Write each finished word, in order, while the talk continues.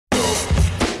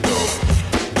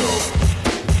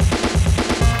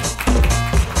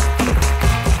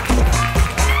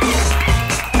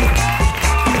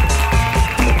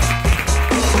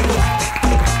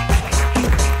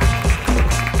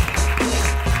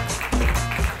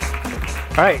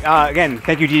All right, again,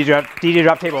 thank you, DJ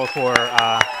Drop Table, for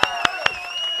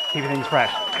keeping things fresh.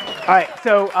 All right,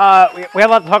 so we have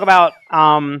a lot to talk about.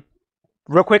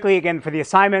 Real quickly, again, for the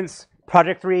assignments,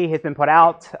 Project 3 has been put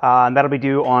out, and that'll be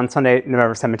due on Sunday,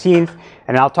 November 17th,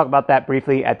 and I'll talk about that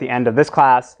briefly at the end of this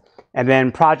class. And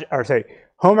then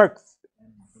homework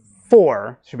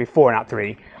 4, should be 4, not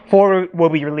 3. 4 will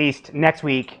be released next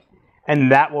week, and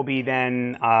that will be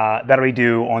then, that'll be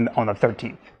due on the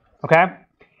 13th, okay?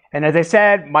 And as I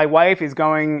said, my wife is we're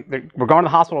going to the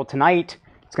hospital tonight.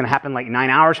 It's going to happen like 9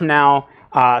 hours from now.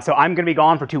 So I'm going to be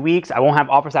gone for 2 weeks. I won't have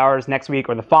office hours next week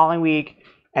or the following week.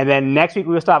 And then next week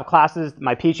we will still have classes.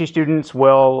 My PhD students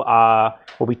will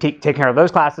be taking care of those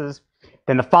classes.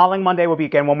 Then the following Monday will be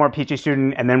again one more PhD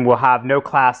student, and then we'll have no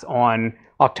class on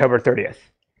October 30th.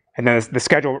 And then the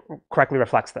schedule correctly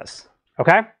reflects this.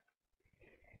 Okay?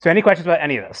 So any questions about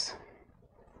any of this?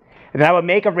 And then I would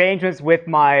make arrangements with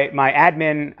my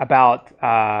admin about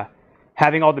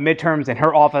having all the midterms in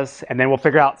her office, and then we'll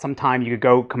figure out some time you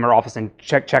could come to her office and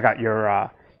check out your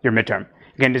midterm.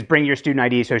 Again, just bring your student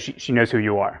ID so she knows who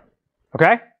you are.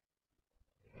 Okay?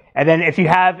 And then if you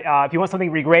want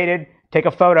something regraded, take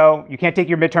a photo. You can't take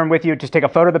your midterm with you. Just take a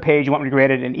photo of the page you want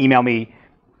regraded and email me,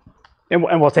 and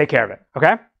we'll take care of it.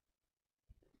 Okay?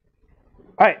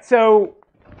 All right, so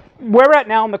where we're at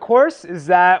now in the course is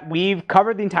that we've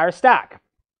covered the entire stack.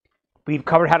 We've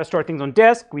covered how to store things on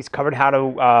disk. We've covered how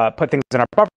to put things in our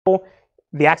buffer pool,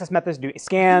 the access methods to do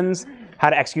scans, how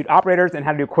to execute operators, and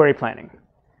how to do query planning.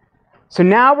 So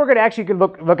now we're going to actually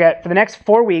look at, for the next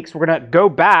 4 weeks, we're going to go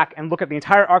back and look at the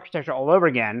entire architecture all over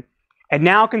again, and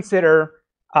now consider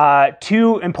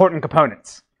 2 important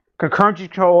components, concurrency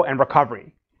control and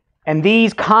recovery. And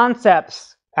these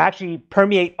concepts actually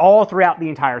permeate all throughout the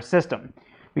entire system.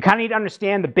 We kind of need to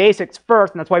understand the basics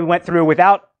first, and that's why we went through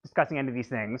without discussing any of these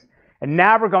things. And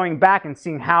now we're going back and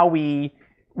seeing how if we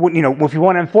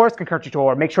want to enforce concurrency control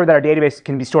or make sure that our database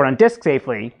can be stored on disk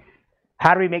safely,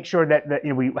 how do we make sure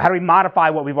how do we modify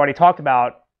what we've already talked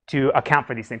about to account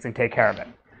for these things and take care of it?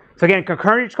 So again,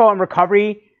 concurrency control and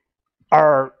recovery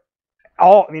are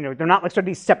all, they're not like sort of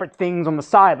these separate things on the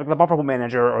side, like the buffer pool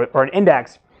manager or an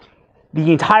index. The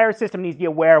entire system needs to be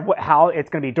aware of how it's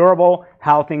going to be durable,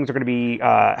 how things are going to be,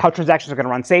 how transactions are going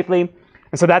to run safely,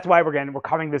 and so that's why we're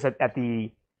covering this at the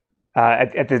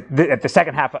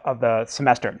second half of the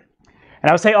semester. And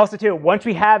I would say also too, once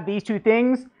we have these 2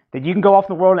 things, then you can go off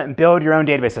in the world and build your own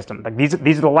database system. Like these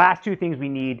are the last 2 things we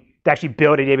need to actually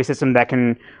build a database system that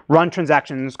can run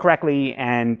transactions correctly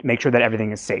and make sure that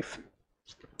everything is safe.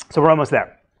 So we're almost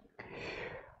there.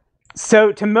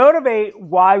 So to motivate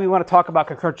why we want to talk about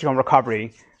concurrency and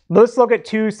recovery, let's look at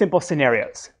 2 simple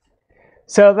scenarios.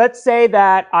 So let's say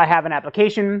that I have an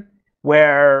application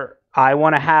where I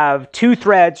want to have 2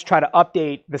 threads try to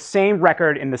update the same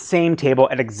record in the same table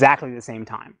at exactly the same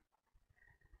time.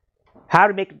 How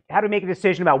to make a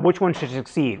decision about which one should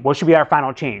succeed? What should be our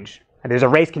final change? And there's a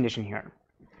race condition here.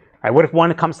 All right, what if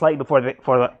one comes slightly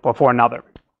before another?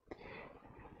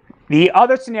 The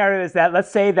other scenario is that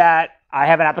let's say that I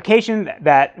have an application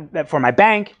that for my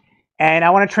bank, and I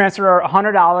want to transfer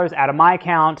 $100 out of my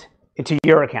account into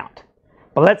your account.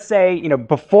 But let's say,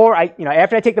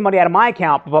 after I take the money out of my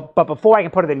account, but before I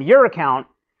can put it in your account,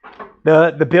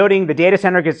 the data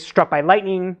center gets struck by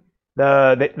lightning,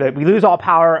 we lose all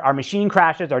power, our machine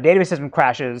crashes, our database system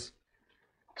crashes.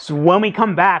 So when we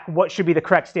come back, what should be the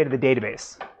correct state of the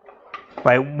database?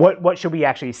 Right? What should we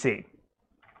actually see?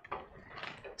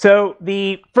 So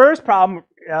the first problem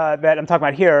that I'm talking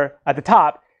about here at the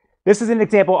top, this is an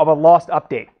example of a lost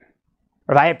update.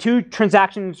 Or if I have 2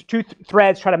 transactions, 2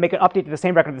 threads try to make an update to the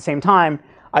same record at the same time,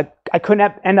 I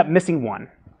couldn't end up missing one.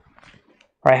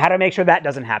 All right, how to make sure that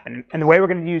doesn't happen? And the way we're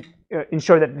going to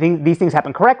ensure that these things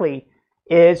happen correctly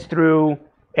is through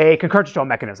a concurrency control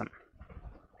mechanism,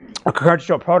 a concurrency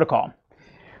control protocol.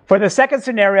 For the second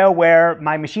scenario where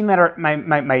my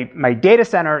my data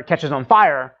center catches on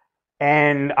fire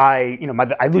and I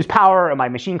lose power and my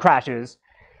machine crashes,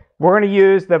 we're going to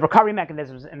use the recovery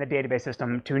mechanisms in the database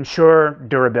system to ensure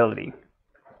durability.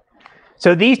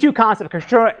 So these 2 concepts,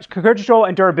 concurrency control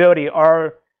and durability,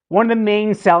 are one of the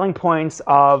main selling points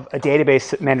of a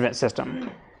database management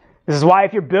system. This is why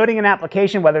if you're building an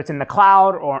application, whether it's in the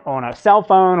cloud or on a cell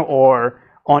phone or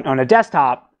on a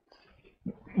desktop,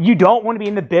 you don't want to be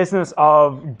in the business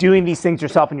of doing these things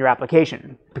yourself in your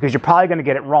application, because you're probably going to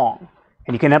get it wrong,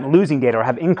 and you can end up losing data or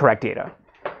have incorrect data.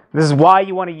 This is why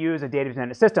you want to use a database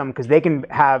management system, because they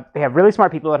have really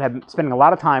smart people that have spending a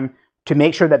lot of time to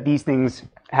make sure that these things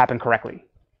happen correctly.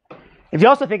 If you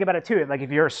also think about it too, like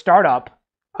if you're a startup,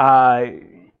 if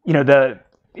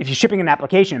you're shipping an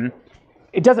application,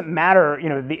 it doesn't matter. You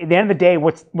know, at the end of the day,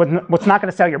 what's not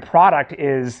going to sell your product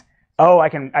is, oh, I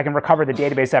can recover the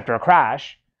database after a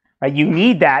crash. Right? You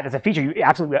need that as a feature. You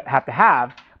absolutely have to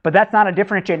have, but that's not a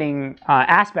differentiating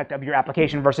aspect of your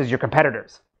application versus your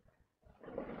competitors.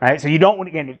 Right? So you don't want,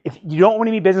 again, if you don't want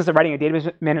to be business of writing a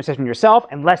database management system yourself,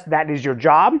 unless that is your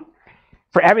job.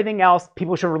 For everything else,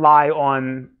 people should rely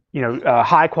on, you know,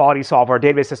 high quality software,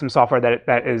 database system software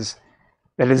that is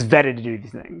vetted to do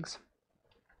these things.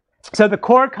 So the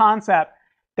core concept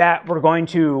that we're going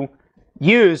to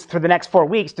use for the next 4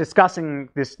 weeks discussing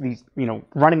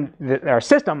running our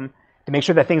system to make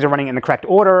sure that things are running in the correct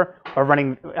order or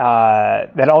running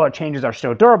that all our changes are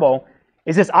still durable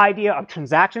is this idea of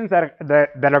transactions that are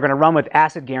going to run with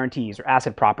ACID guarantees or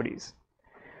ACID properties.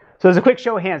 So as a quick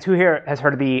show of hands, who here has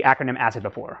heard of the acronym ACID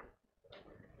before?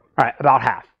 All right, about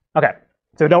half. Okay,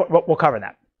 so we'll cover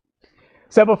that.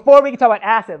 So before we can talk about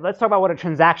ACID, let's talk about what a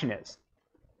transaction is.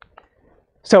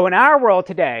 So in our world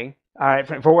today, all right,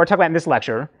 for what we're talking about in this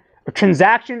lecture, a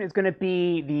transaction is going to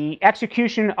be the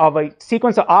execution of a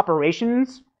sequence of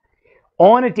operations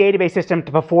on a database system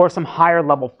to perform some higher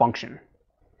level function.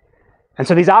 And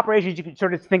so these operations, you can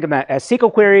sort of think of them as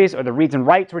SQL queries or the reads and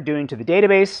writes we're doing to the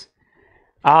database.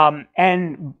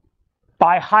 And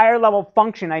by higher level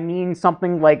function, I mean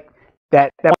something like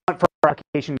that we want for our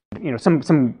application, you know,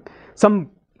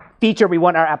 some feature we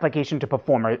want our application to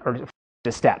perform or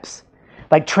the steps.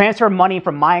 Like transfer money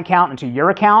from my account into your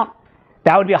account,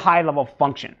 that would be a high level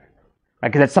function, right?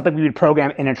 Because that's something we would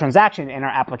program in a transaction in our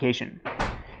application.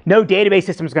 No database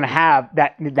system is going to have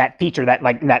that feature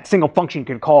that single function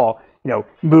could call, you know,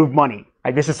 move money.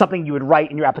 Right? This is something you would write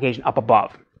in your application up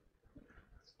above.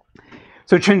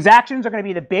 So transactions are going to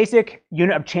be the basic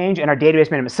unit of change in our database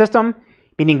management system,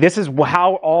 meaning this is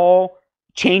how all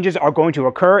changes are going to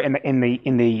occur in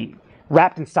the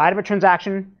wrapped inside of a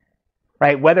transaction,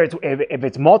 right? Whether if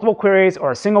it's multiple queries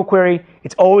or a single query,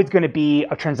 it's always going to be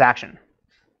a transaction.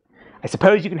 I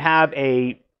suppose you can have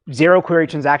a 0 query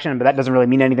transaction, but that doesn't really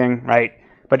mean anything, right?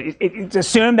 But it's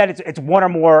assumed that it's one or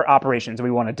more operations that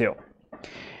we want to do.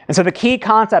 And so the key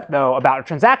concept, though, about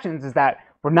transactions is that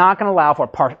we're not going to allow for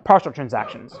partial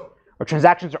transactions, or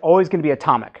transactions are always going to be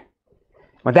atomic.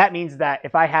 What that means is that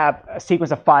if I have a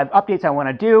sequence of 5 updates I want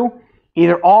to do,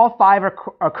 either all 5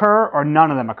 occur or none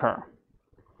of them occur.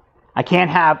 I can't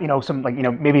have,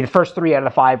 maybe the first 3 out of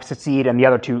the 5 succeed and the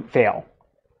other 2 fail,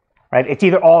 right? It's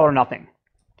either all or nothing.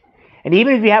 And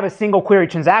even if you have a single query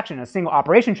transaction, a single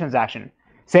operation transaction,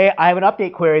 say I have an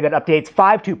update query that updates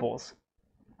 5 tuples,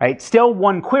 right? Still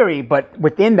one query, but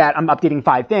within that I'm updating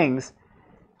 5 things.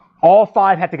 All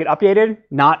 5 have to get updated,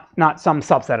 not some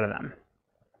subset of them.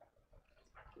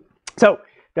 So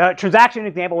the transaction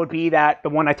example would be that the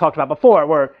one I talked about before,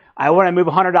 where I want to move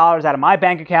 $100 out of my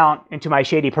bank account into my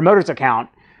shady promoter's account.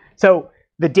 So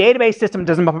the database system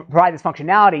doesn't provide this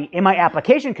functionality. In my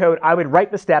application code, I would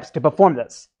write the steps to perform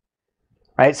this.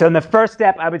 Right? So in the first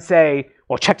step, I would say,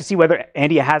 well, check to see whether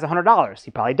Andy has $100.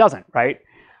 He probably doesn't, right?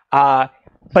 But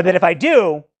then if I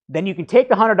do, then you can take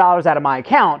the $100 out of my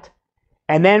account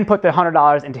and then put the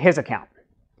 $100 into his account.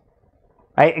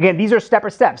 Right? Again, these are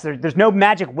separate steps. There's no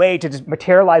magic way to just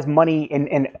materialize money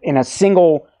in a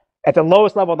single, at the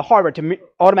lowest level of the hardware, to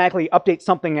automatically update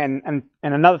something and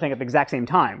another thing at the exact same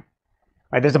time.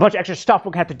 Right? There's a bunch of extra stuff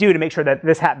we're going to have to do to make sure that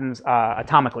this happens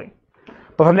atomically.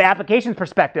 But from the application's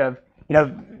perspective,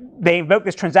 they invoke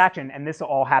this transaction and this will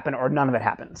all happen or none of it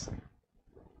happens.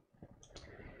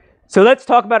 So let's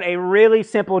talk about a really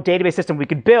simple database system we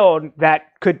could build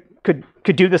that could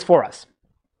do this for us.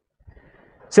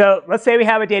 So let's say we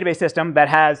have a database system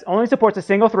that only supports a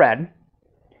single thread,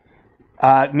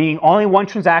 meaning only one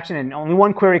transaction and only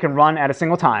one query can run at a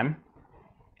single time.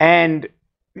 And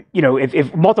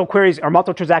if multiple queries or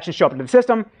multiple transactions show up into the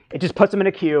system, it just puts them in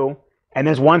a queue, and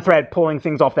there's one thread pulling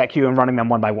things off that queue and running them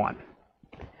one by one.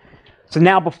 So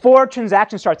now before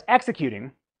transaction starts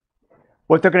executing,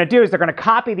 what they're going to do is they're going to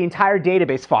copy the entire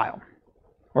database file,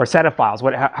 or a set of files,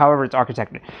 however it's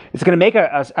architected. It's going to make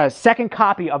a second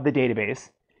copy of the database,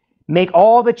 make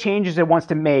all the changes it wants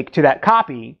to make to that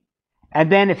copy,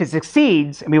 and then if it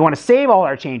succeeds and we want to save all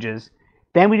our changes,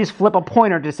 then we just flip a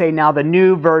pointer to say now the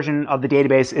new version of the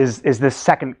database is this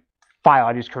second file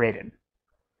I just created.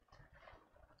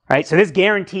 Right? So this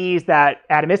guarantees that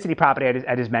atomicity property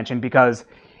I just mentioned, because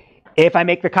if I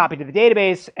make the copy to the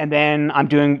database and then I'm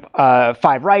doing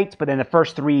 5 writes, but then the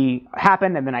first 3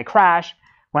 happen and then I crash,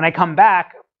 when I come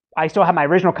back, I still have my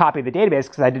original copy of the database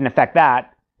because I didn't affect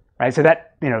that, right? So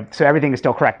that, so everything is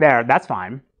still correct there. That's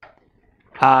fine.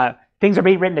 Things are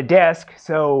being written to disk,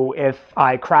 so if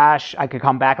I crash, I could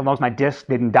come back as long as my disk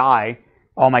didn't die.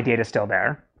 All my data is still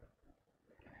there.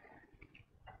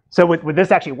 So would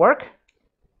this actually work?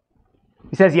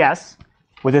 He says yes.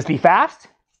 Would this be fast?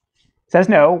 He says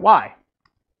no. Why?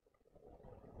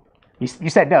 You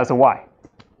said no, so why?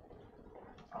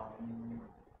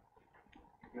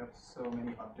 You have so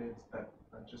many updates that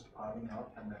just piling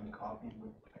up, and then copy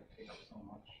would take up so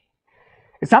much.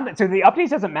 It's not that, so the updates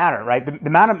doesn't matter, right? The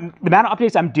amount of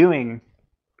updates I'm doing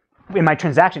in my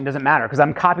transaction doesn't matter because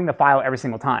I'm copying the file every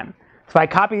single time. So if I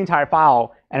copy the entire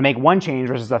file and I make one change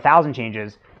versus 1,000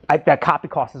 changes, that copy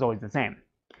cost is always the same.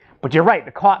 But you're right,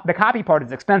 the copy part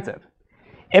is expensive.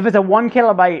 If it's a 4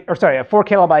 kilobyte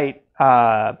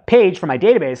page from my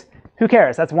database, who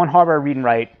cares? That's one hardware read and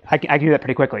write. I can do that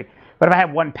pretty quickly. But if I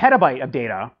have 1 petabyte of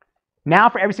data, now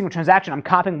for every single transaction, I'm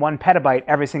copying 1 petabyte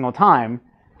every single time,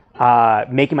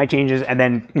 making my changes and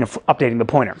then updating the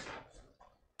pointer.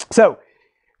 So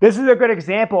this is a good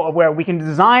example of where we can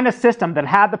design a system that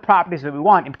had the properties that we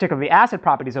want, in particular the ACID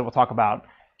properties that we'll talk about,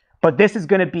 but this is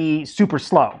going to be super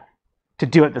slow to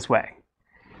do it this way.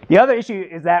 The other issue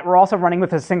is that we're also running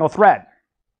with a single thread.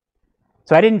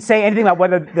 So I didn't say anything about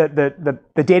whether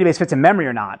the database fits in memory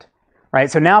or not,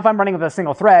 right? So now if I'm running with a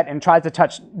single thread and tries to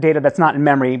touch data that's not in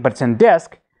memory, but it's in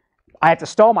disk, I have to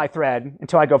stall my thread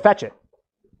until I go fetch it.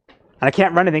 And I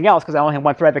can't run anything else because I only have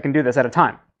one thread that can do this at a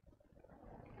time.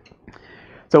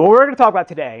 So what we're going to talk about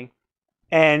today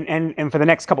and for the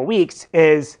next couple weeks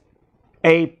is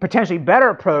a potentially better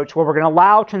approach where we're going to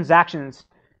allow transactions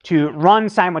to run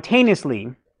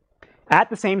simultaneously at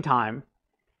the same time.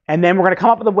 And then we're going to come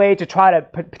up with a way to try to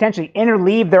potentially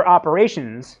interleave their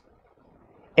operations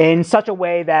in such a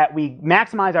way that we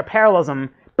maximize our parallelism,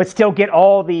 but still get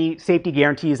all the safety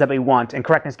guarantees that we want and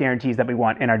correctness guarantees that we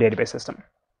want in our database system.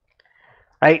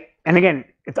 Right? And again,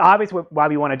 it's obvious why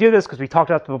we want to do this because we talked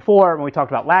about it before when we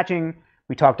talked about latching,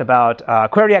 we talked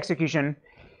about query execution.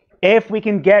 If we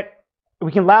can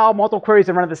allow multiple queries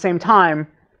to run at the same time,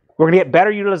 we're going to get better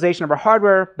utilization of our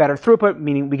hardware, better throughput,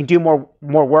 meaning we can do more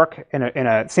work in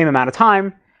a same amount of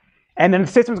time. And then the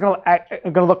system's going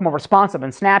to look more responsive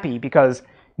and snappy because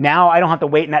now I don't have to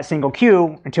wait in that single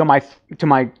queue until my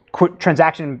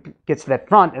transaction gets to that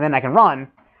front and then I can run.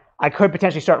 I could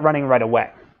potentially start running right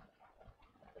away.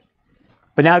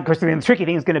 But now, of course, the tricky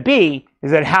thing is going to be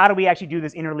is that how do we actually do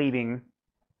this interleaving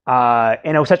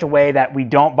in such a way that we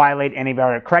don't violate any of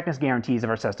our correctness guarantees of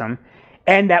our system,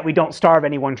 and that we don't starve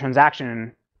any one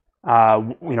transaction,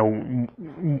 from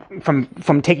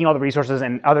taking all the resources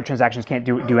and other transactions can't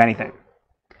do anything.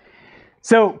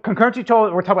 So concurrency control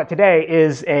that we're talking about today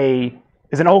is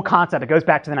an old concept. It goes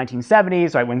back to the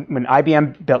 1970s, right? When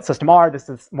IBM built System R, this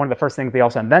is one of the first things they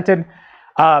also invented.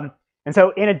 And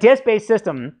so in a disk-based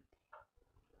system,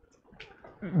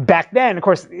 back then, of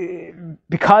course,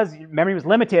 because memory was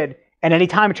limited, and any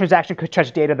time a transaction could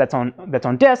touch data that's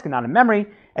on disk and not in memory,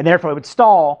 and therefore it would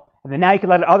stall, and then now you can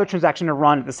let other transactions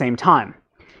run at the same time.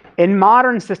 In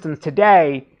modern systems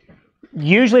today,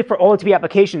 usually for OLTP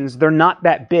applications, they're not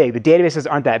that big. The databases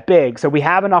aren't that big, so we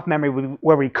have enough memory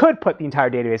where we could put the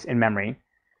entire database in memory.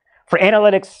 For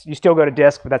analytics, you still go to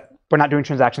disk, but we're not doing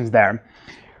transactions there.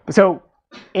 So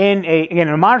in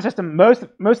a modern system, most of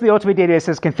the OLTP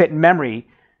databases can fit in memory,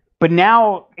 but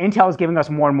now Intel is giving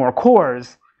us more and more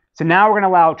cores. So now we're going to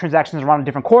allow transactions to run on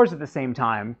different cores at the same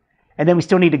time, and then we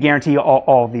still need to guarantee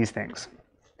all of these things.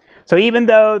 So even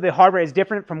though the hardware is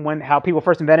different from how people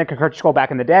first invented concurrency control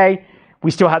back in the day, we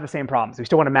still have the same problems. We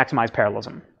still want to maximize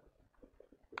parallelism.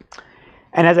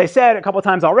 And as I said a couple of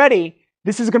times already,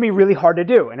 this is going to be really hard to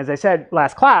do. And as I said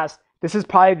last class, this is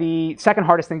probably the second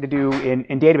hardest thing to do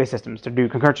in database systems, to do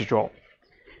concurrency control.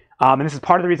 And this is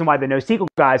part of the reason why the NoSQL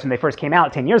guys, when they first came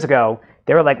out 10 years ago,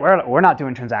 they were like, we're not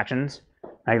doing transactions.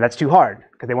 Like, that's too hard,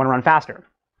 because they want to run faster.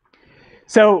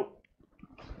 So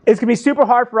it's going to be super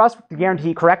hard for us to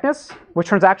guarantee correctness with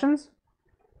transactions.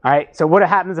 All right, so what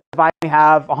happens if I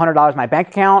have $100 in my bank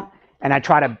account, and I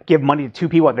try to give money to 2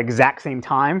 people at the exact same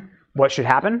time? What should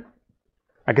happen?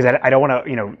 Because I don't want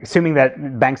to, assuming that the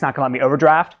bank's not going to let me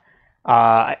overdraft,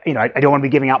 I don't want to be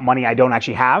giving out money I don't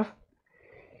actually have.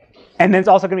 And then it's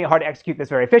also going to be hard to execute this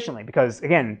very efficiently because,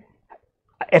 again,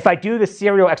 if I do the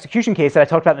serial execution case that I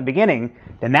talked about in the beginning,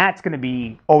 then that's going to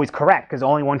be always correct because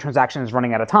only one transaction is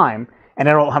running at a time, and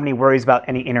I don't have any worries about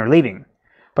any interleaving.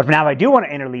 But for now, if I do want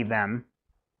to interleave them,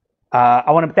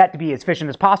 I want that to be as efficient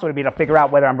as possible to be able to figure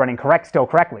out whether I'm running still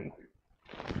correctly.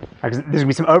 Because there's going to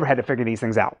be some overhead to figure these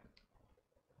things out.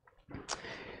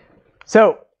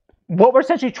 So what we're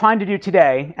essentially trying to do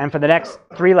today, and for the next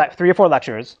 3 or 4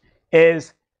 lectures,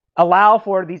 is allow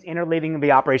for these interleaving of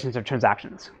the operations of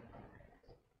transactions.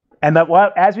 And that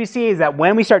as we see is that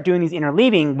when we start doing these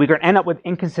interleaving, we're going to end up with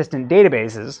inconsistent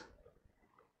databases.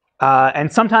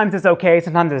 And sometimes it's okay,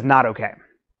 sometimes it's not okay.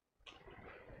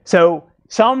 So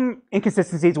some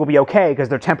inconsistencies will be okay because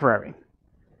they're temporary.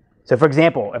 So for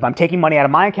example, if I'm taking money out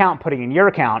of my account and putting it in your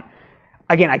account,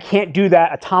 again, I can't do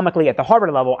that atomically at the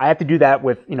hardware level. I have to do that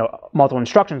with multiple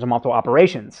instructions or multiple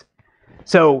operations.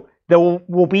 So there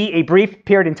will be a brief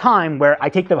period in time where I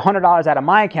take the $100 out of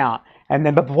my account, and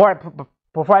then before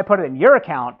I put it in your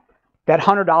account, that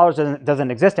 $100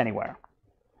 doesn't exist anywhere.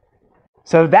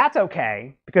 So that's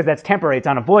okay because that's temporary, it's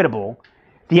unavoidable.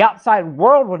 The outside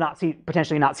world will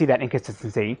potentially not see that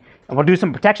inconsistency, and we'll do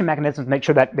some protection mechanisms to make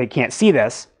sure that they can't see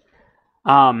this.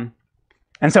 And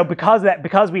so because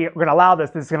we're going to allow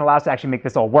this is going to allow us to actually make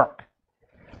this all work.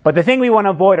 But the thing we want to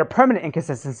avoid are permanent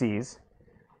inconsistencies,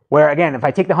 where again, if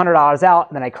I take the $100 out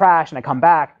and then I crash and I come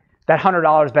back, that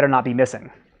 $100 better not be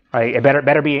missing, right? It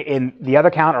better be in the other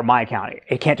account or my account.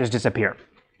 It can't just disappear.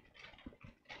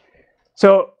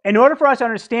 So in order for us to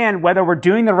understand whether we're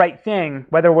doing the right thing,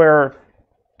 whether we're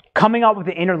coming up with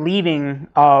the interleaving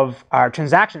of our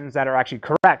transactions that are actually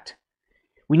correct,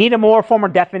 we need a more formal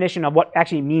definition of what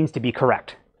actually means to be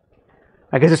correct.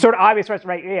 Because it's sort of obvious for us,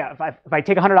 right? Yeah, if I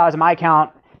take $100 in my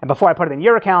account and before I put it in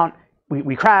your account,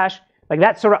 we crash, like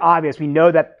that's sort of obvious. We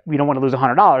know that we don't want to lose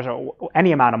 $100 or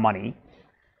any amount of money.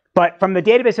 But from the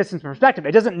database system's perspective,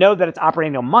 it doesn't know that it's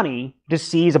operating on money, it just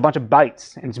sees a bunch of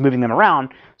bytes and it's moving them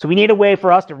around. So we need a way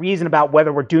for us to reason about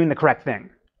whether we're doing the correct thing.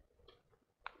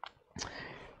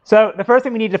 So the first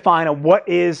thing we need to define are what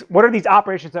are these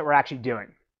operations that we're actually doing.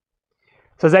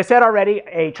 So as I said already,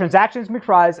 a transaction is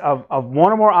comprised of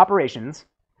one or more operations.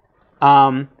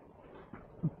 But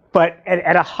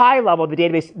at a high level,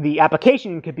 the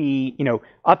application could be,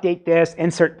 update this,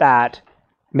 insert that,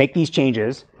 make these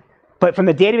changes. But from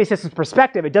the database system's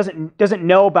perspective, it doesn't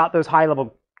know about those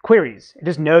high-level queries. It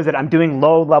just knows that I'm doing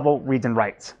low-level reads and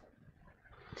writes.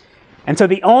 And so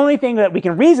the only thing that we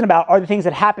can reason about are the things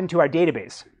that happen to our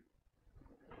database.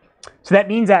 So that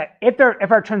means that if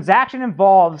our transaction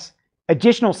involves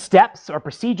additional steps or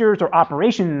procedures or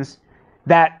operations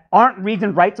that aren't reads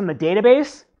and writes on the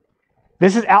database,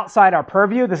 this is outside our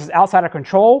purview, this is outside our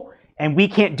control, and we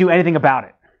can't do anything about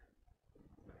it.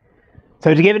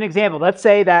 So to give an example, let's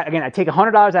say that, again, I take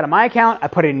 $100 out of my account, I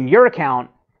put it in your account,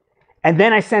 and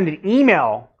then I send an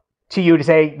email to you to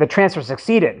say the transfer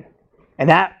succeeded.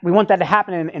 And we want that to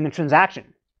happen in the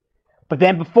transaction. But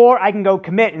then before I can go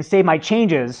commit and save my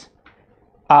changes,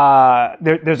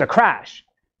 there's a crash.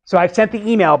 So I've sent the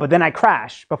email, but then I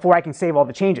crash before I can save all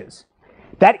the changes.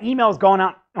 That email is going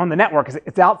out on the network.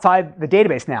 It's outside the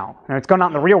database now, and it's going out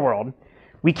in the real world.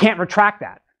 We can't retract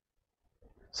that.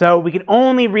 So we can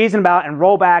only reason about and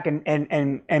roll back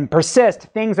and persist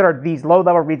things that are these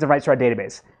low-level reads and writes to our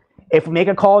database. If we make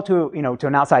a call to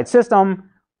an outside system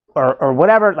or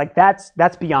whatever, like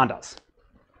that's beyond us.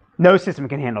 No system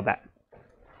can handle that,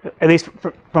 at least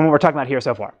from what we're talking about here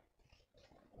so far.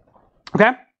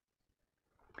 Okay?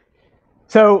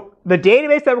 So the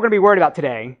database that we're going to be worried about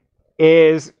today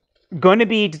is going to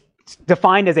be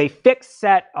defined as a fixed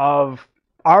set of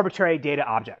arbitrary data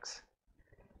objects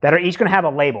that are each going to have a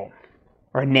label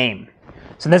or a name.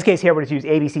 So in this case here, we'll just use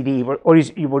A, B, C, D, or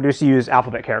we'll just use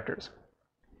alphabet characters.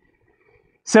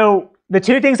 So the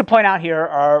two things to point out here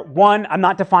are, one, I'm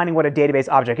not defining what a database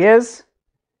object is.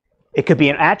 It could be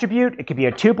an attribute, it could be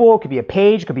a tuple, it could be a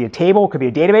page, it could be a table, it could be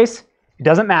a database. It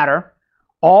doesn't matter.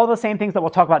 All the same things that we'll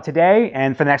talk about today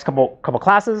and for the next couple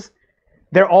classes,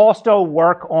 they're all still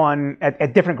work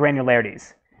at different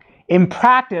granularities. In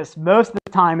practice, most of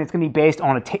the time, it's going to be based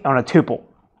on a tuple.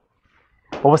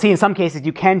 But we'll see in some cases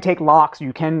you can take locks,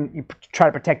 you try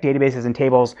to protect databases and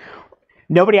tables.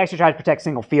 Nobody actually tries to protect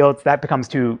single fields. That becomes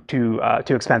too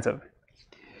expensive.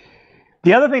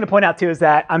 The other thing to point out too is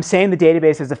that I'm saying the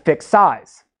database is a fixed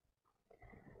size.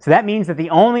 So that means that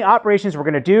the only operations we're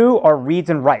going to do are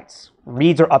reads and writes,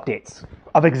 reads or updates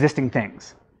of existing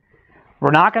things.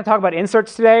 We're not going to talk about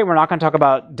inserts today. We're not going to talk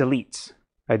about deletes.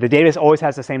 Right? The database always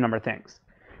has the same number of things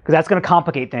because that's going to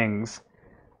complicate things.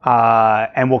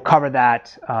 And we'll cover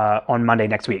that on Monday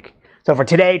next week. So for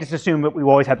today, just assume that we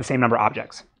always have the same number of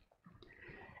objects.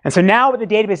 And so now what the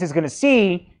database is going to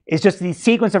see is just the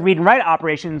sequence of read and write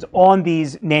operations on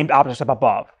these named objects up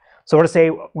above. So we're going to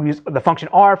say we use the function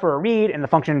R for a read and the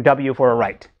function W for a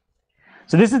write.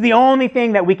 So this is the only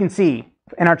thing that we can see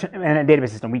in a database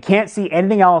system. We can't see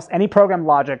anything else, any program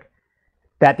logic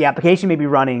that the application may be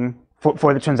running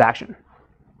for the transaction.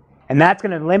 And that's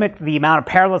going to limit the amount of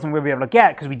parallelism we'll be able to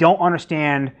get because we don't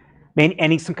understand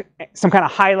some kind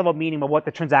of high-level meaning of what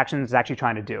the transaction is actually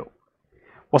trying to do.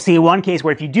 We'll see one case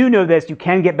where if you do know this, you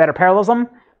can get better parallelism,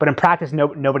 but in practice,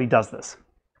 nobody does this.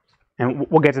 And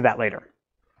we'll get to that later.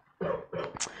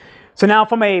 So now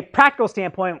from a practical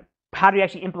standpoint, how do we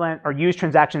actually implement or use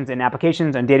transactions in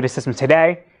applications and database systems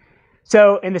today.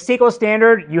 So in the SQL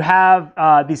standard, you have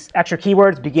these extra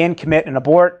keywords, begin, commit, and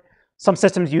abort. Some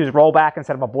systems use rollback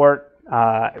instead of abort.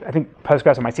 I think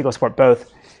Postgres and MySQL support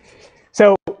both.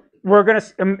 So we're going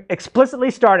to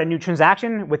explicitly start a new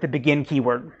transaction with the begin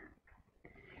keyword.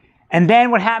 And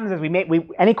then what happens is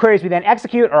any queries we then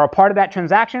execute are a part of that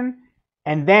transaction,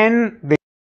 and then they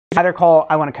either call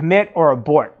I want to commit or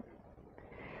abort.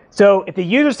 So if the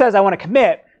user says I want to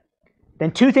commit,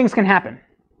 then two things can happen.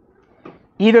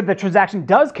 Either the transaction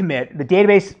does commit, the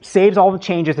database saves all the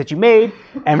changes that you made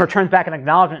and returns back an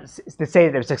acknowledgement to say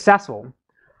that they're successful.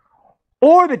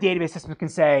 Or the database system can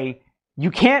say, you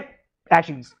can't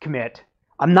actually commit.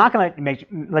 I'm not going to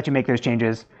let you make those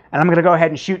changes, and I'm going to go ahead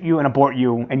and shoot you and abort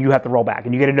you, and you have to roll back,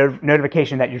 and you get a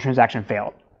notification that your transaction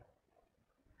failed.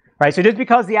 Right? So just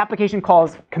because the application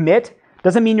calls commit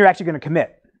doesn't mean you're actually going to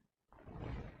commit.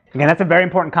 Again, that's a very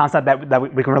important concept that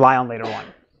we can rely on later on.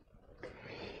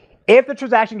 If the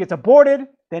transaction gets aborted,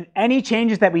 then any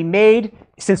changes that we made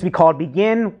since we called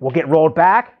begin will get rolled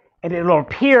back, and it'll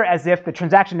appear as if the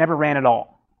transaction never ran at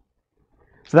all.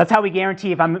 So that's how we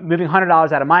guarantee if I'm moving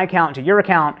 $100 out of my account into your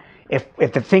account, if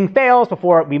the thing fails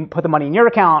before we put the money in your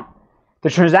account, the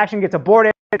transaction gets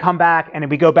aborted, come back, and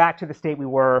we go back to the state we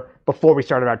were before we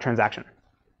started our transaction.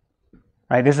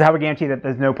 Right? This is how we guarantee that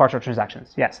there's no partial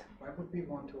transactions. Yes? Why would we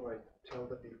want to tell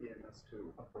the DBMS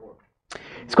to abort?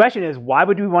 This question is, why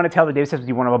would we want to tell the data systems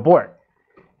you want to abort?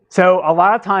 So a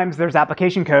lot of times there's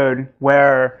application code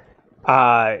where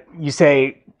you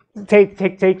say, take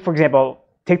for example,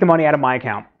 take the money out of my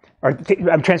account, or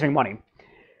I'm transferring money.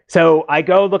 So I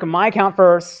go look at my account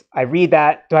first. I read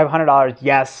that. Do I have $100?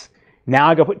 Yes. Now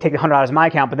I go take the $100 out of my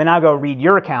account, but then I'll go read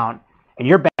your account, and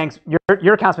your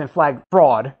account's been flagged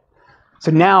fraud.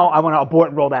 So now I want to abort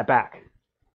and roll that back,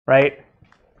 right?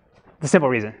 The simple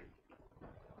reason.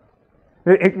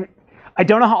 I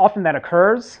don't know how often that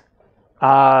occurs.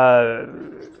 I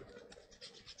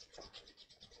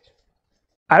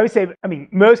would say, I mean,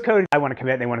 most code, I want to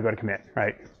commit, they want to go to commit,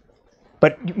 right?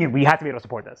 But we have to be able to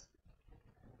support this.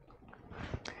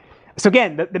 So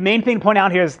again, the main thing to point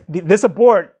out here is this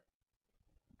abort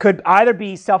could either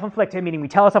be self-inflicted, meaning we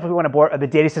tell ourselves we want to abort, or the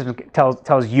data system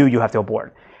tells you have to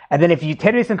abort. And then if the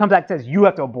data system comes back and says you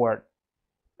have to abort,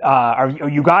 or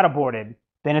you got aborted,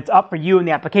 then it's up for you in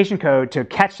the application code to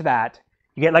catch that.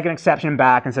 You get like an exception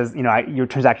back and says, your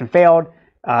transaction failed,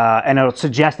 and it'll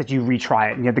suggest that you retry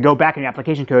it. And you have to go back in your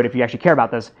application code if you actually care about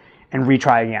this and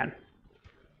retry again,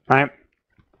 right?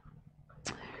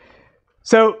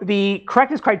 So the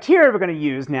correctness criteria we're going to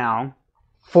use now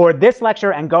for this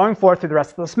lecture and going forth through the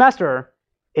rest of the semester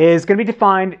is going to be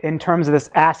defined in terms of this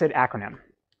ACID acronym.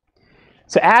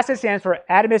 So ACID stands for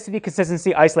atomicity,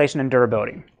 consistency, isolation, and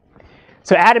durability.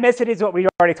 So atomicity is what we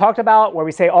already talked about, where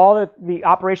we say all the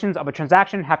operations of a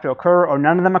transaction have to occur or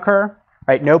none of them occur,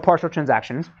 right? No partial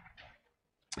transactions.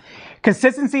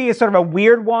 Consistency is sort of a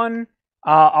weird one.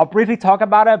 I'll briefly talk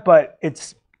about it, but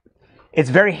it's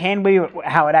very handy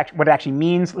how what it actually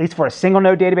means, at least for a single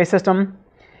node database system.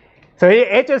 So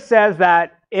it just says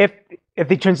that if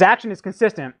the transaction is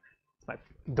consistent, my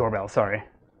doorbell, sorry,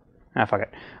 fuck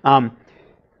it.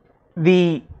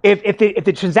 If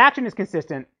the transaction is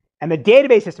consistent and the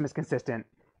database system is consistent,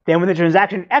 then when the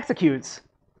transaction executes,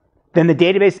 then the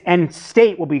database end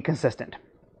state will be consistent.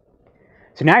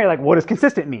 So now you're like, what does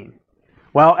consistent mean?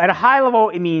 Well, at a high level,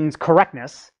 it means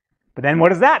correctness. But then what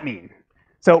does that mean?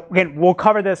 So again, we'll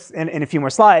cover this in a few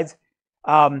more slides.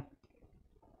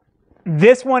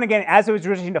 This one, again, as it was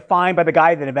originally defined by the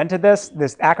guy that invented this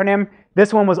acronym,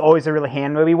 this one was always a really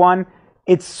hand-wavy one.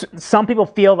 Some people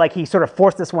feel like he sort of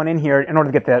forced this one in here in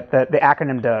order to get the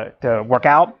acronym to work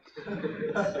out.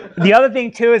 The other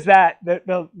thing, too, is that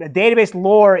the database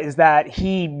lore is that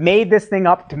he made this thing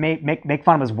up to make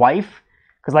fun of his wife,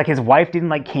 because like his wife didn't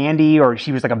like candy, or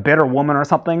she was like a bitter woman or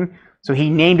something, so he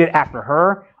named it after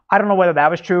her. I don't know whether that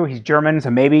was true. He's German, so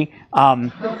maybe.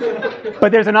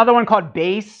 But there's another one called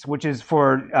BASE, which is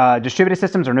for distributed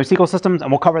systems or NoSQL systems,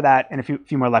 and we'll cover that in a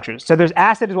few more lectures. So there's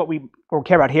ACID is what we'll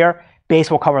care about here. BASE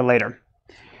we'll cover later.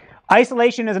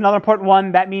 Isolation is another important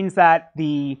one. That means that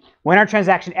when our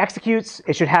transaction executes,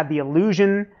 it should have the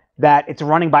illusion that it's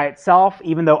running by itself,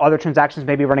 even though other transactions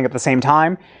may be running at the same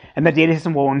time, and the data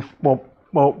system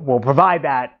will provide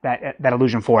that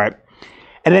illusion for it.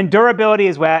 And then durability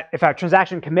is if our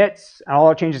transaction commits and all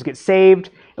our changes get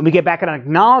saved, and we get back an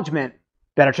acknowledgement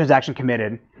that our transaction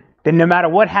committed, then no matter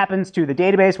what happens to the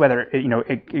database, whether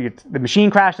the machine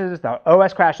crashes, the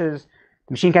OS crashes,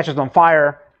 the machine catches on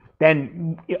fire,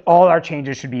 then all our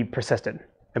changes should be persisted.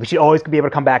 And we should always be able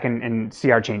to come back and see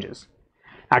our changes.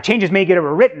 Our changes may get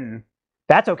overwritten.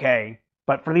 That's okay.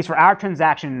 But for at least for our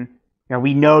transaction,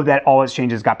 we know that all its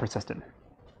changes got persisted.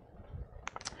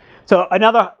 So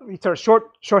another sort of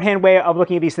shorthand way of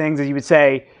looking at these things is you would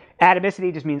say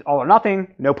atomicity just means all or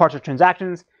nothing, no partial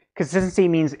transactions. Consistency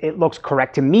means it looks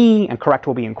correct to me, and correct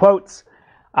will be in quotes.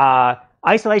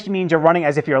 Isolation means you're running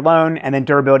as if you're alone, and then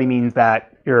durability means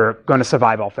that you're going to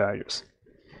survive all failures.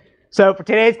 So for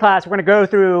today's class, we're going to go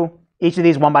through each of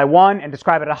these one by one and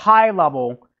describe at a high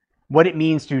level what it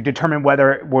means to determine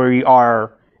whether we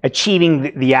are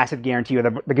achieving the acid guarantee or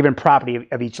the given property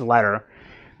of each letter.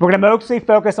 We're going to mostly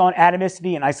focus on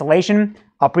atomicity and isolation.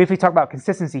 I'll briefly talk about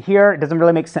consistency here. It doesn't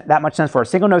really make that much sense for a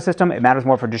single node system. It matters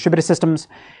more for distributed systems.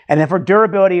 And then for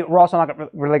durability, we're also not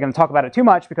really going to talk about it too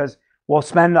much because we'll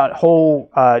spend a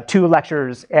whole 2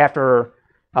 lectures after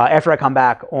I come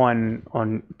back on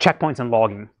checkpoints and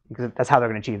logging, because that's how they're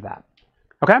going to achieve that.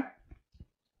 Okay?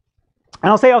 And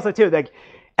I'll say also too, like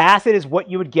acid is what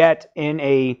you would get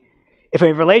if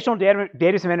a relational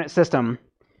database management system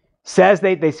says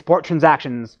they support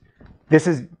transactions. This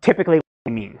is typically what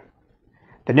they mean.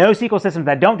 The NoSQL systems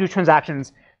that don't do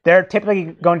transactions, they're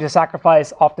typically going to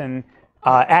sacrifice often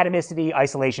atomicity,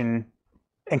 isolation,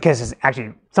 and consistency.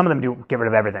 Actually, some of them do get rid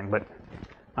of everything, but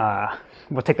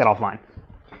we'll take that offline.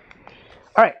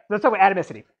 All right, let's talk about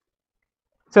atomicity.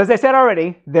 So as I said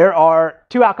already, there are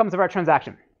 2 outcomes of our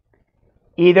transaction.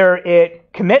 Either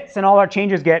it commits and all our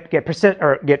changes get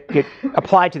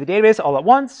applied to the database all at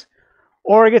once,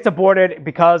 or it gets aborted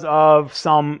because of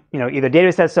some, either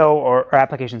database says so or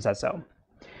application says so.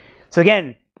 So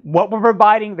again, what we're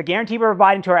providing, the guarantee we're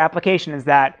providing to our application is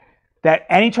that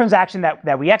any transaction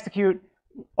that we execute,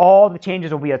 all the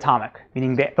changes will be atomic,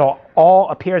 meaning they'll all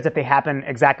appear as if they happen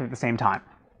exactly at the same time.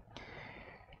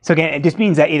 So again, it just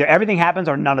means that either everything happens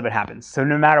or none of it happens. So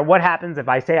no matter what happens, if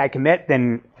I say I commit,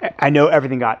 then I know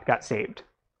everything got saved.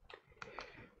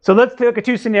 So let's look at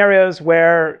 2 scenarios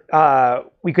where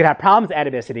we could have problems with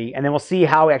atomicity, and then we'll see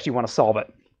how we actually want to solve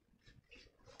it.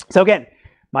 So again,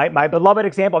 my beloved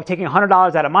example of taking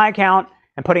 $100 out of my account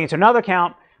and putting it into another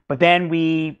account, but then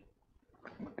we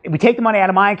take the money out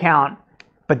of my account,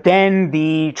 but then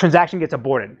the transaction gets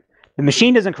aborted. The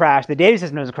machine doesn't crash, the data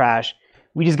system doesn't crash,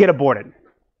 we just get aborted.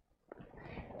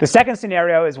 The second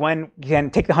scenario is when you can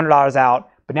take the $100 out,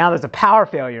 but now there's a power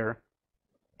failure,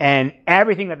 and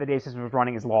everything that the data system was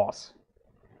running is lost.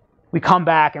 We come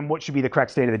back, and what should be the correct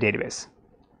state of the database?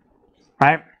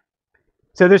 Right?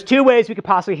 So there's 2 ways we could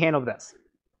possibly handle this.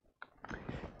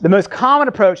 The most common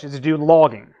approach is to do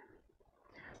logging.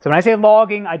 So when I say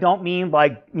logging, I don't mean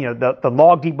like the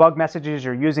log debug messages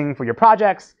you're using for your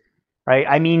projects, right?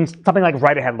 I mean something like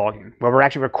write-ahead logging, where we're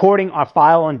actually recording our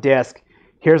file on disk.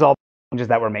 Here's all the changes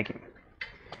that we're making.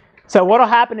 So what will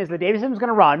happen is the data system is going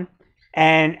to run,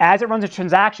 and as it runs a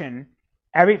transaction,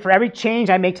 for every change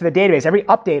I make to the database, every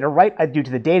update or write I do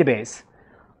to the database,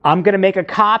 I'm going to make a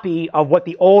copy of what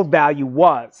the old value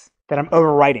was that I'm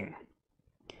overwriting.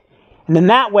 And then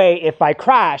that way, if I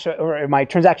crash or if my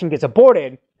transaction gets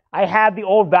aborted, I have the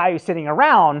old value sitting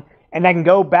around, and I can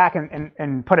go back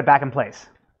and put it back in place.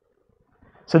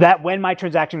 So that when my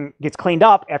transaction gets cleaned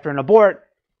up after an abort,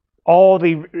 all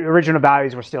the original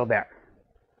values were still there.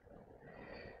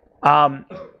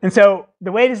 And so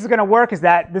the way this is going to work is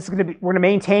that we're going to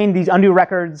maintain these undo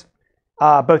records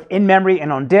both in memory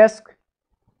and on disk.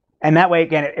 And that way,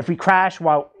 again, if we crash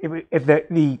if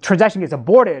the transaction gets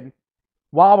aborted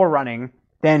while we're running,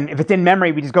 then if it's in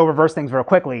memory, we just go reverse things real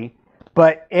quickly.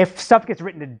 But if stuff gets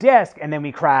written to disk and then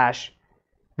we crash,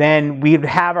 then we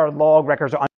have our log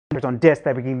records on disk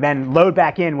that we can then load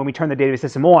back in when we turn the database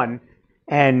system on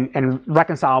and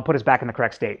reconcile, put us back in the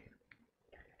correct state.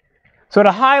 So at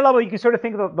a high level, you can sort of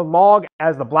think of the log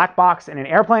as the black box in an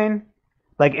airplane.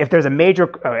 Like if there's a major,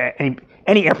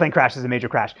 any airplane crash is a major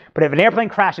crash. But if an airplane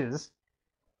crashes,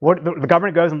 the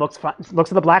government goes and looks at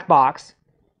the black box,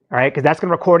 all right, because that's going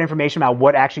to record information about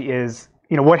what actually is,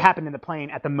 what happened in the plane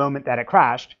at the moment that it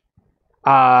crashed.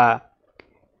 And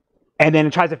then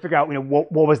it tries to figure out,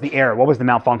 what was the error, what was the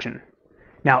malfunction.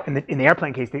 Now, in the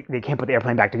airplane case, they can't put the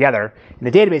airplane back together. In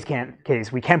the database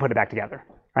case, we can put it back together.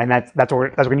 Right? And that's what we're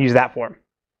going to use that for.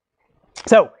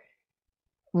 So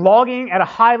logging at a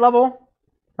high level,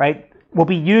 right, will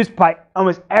be used by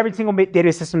almost every single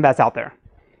database system that's out there.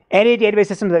 Any database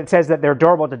system that says that they're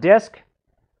durable to disk,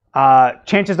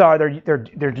 chances are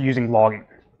they're using logging.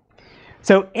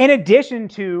 So in addition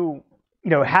to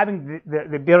having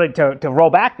the ability to roll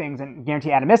back things and guarantee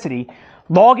atomicity,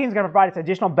 logging is going to provide us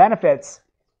additional benefits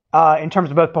in terms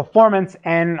of both performance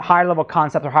and high-level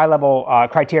concepts or high-level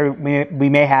criteria we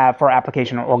may have for our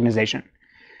application or organization.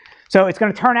 So it's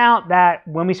going to turn out that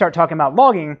when we start talking about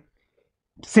logging,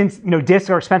 since disks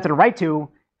are expensive to write to,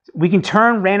 we can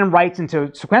turn random writes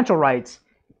into sequential writes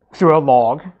through a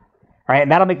log, right?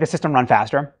 And that'll make the system run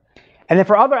faster. And then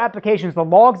for other applications, the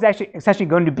log is actually essentially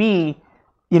going to be,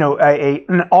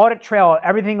 an audit trail of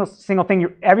every single thing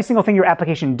your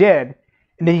application did,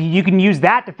 and then you can use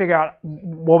that to figure out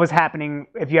what was happening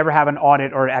if you ever have an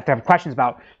audit or have to have questions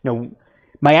about,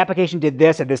 my application did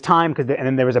this at this time and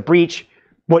then there was a breach.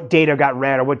 What data got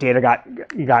read or what data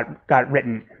got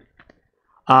written?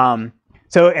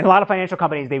 So in a lot of financial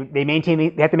companies, they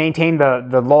have to maintain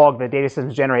the log the data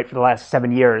systems generate for the last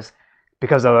 7 years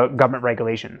because of government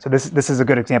regulation. So this is a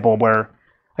good example where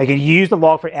I can use the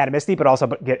log for atomicity, but also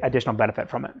get additional benefit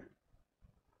from it.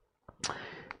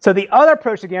 So the other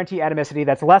approach to guarantee atomicity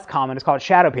that's less common is called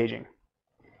shadow paging.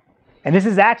 And this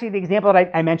is actually the example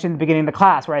that I mentioned at the beginning of the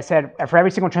class, where I said for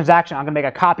every single transaction, I'm going to make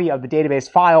a copy of the database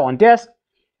file on disk.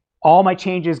 All my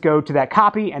changes go to that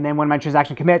copy, and then when my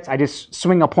transaction commits, I just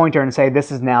swing a pointer and say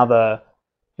this is now the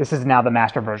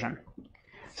master version.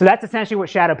 So that's essentially what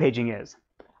shadow paging is.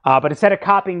 But instead of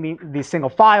copying the single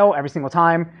file every single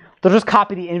time, they'll just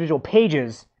copy the individual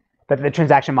pages that the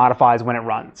transaction modifies when it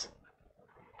runs.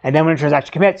 And then when a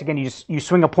transaction commits, again, you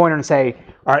swing a pointer and say,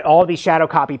 all right, all these shadow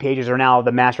copy pages are now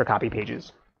the master copy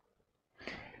pages.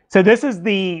 So this is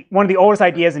one of the oldest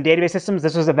ideas in database systems.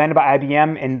 This was invented by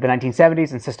IBM in the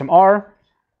 1970s in System R.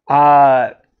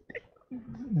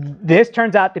 This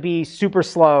turns out to be super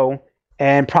slow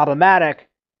and problematic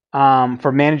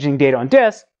for managing data on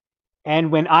disk.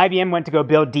 And when IBM went to go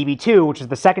build DB2, which is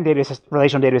the second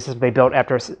relational database system they built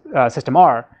after System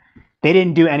R, they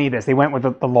didn't do any of this. They went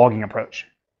with the logging approach.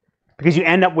 Because you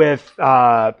end up with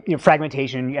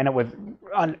fragmentation, you end up with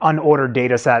unordered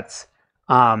data sets,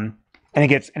 and it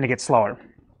gets slower.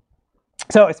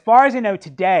 So as far as I know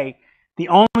today, the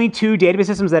only two database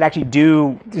systems that actually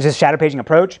do this shadow paging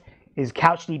approach is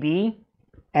CouchDB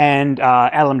and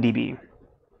LMDB.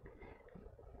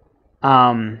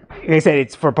 Like I said,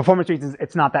 it's for performance reasons.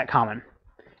 It's not that common.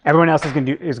 Everyone else is going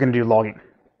to do logging.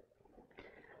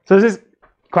 So is this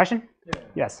question? Yeah.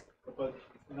 Yes. But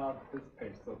not this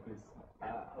page. So please,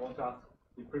 I want to ask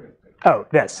the previous page. Oh,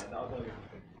 this.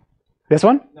 This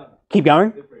one? No. Keep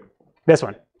going. This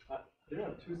one. There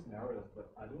are two scenarios,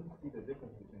 but I don't see the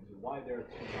difference between two. Why there are two?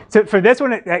 So for this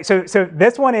one, so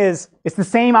this one it's the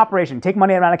same operation. Take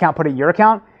money out of my account, put it in your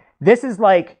account. This is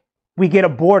like we get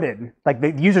aborted. Like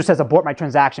the user says, abort my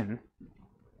transaction.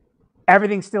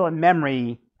 Everything's still in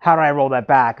memory. How do I roll that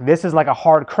back? This is like a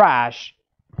hard crash.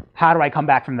 How do I come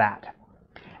back from that?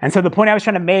 And so the point I was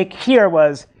trying to make here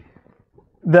was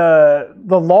the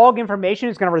log information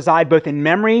is going to reside both in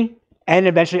memory and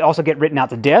eventually also get written out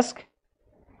to disk.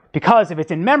 Because if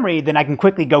it's in memory, then I can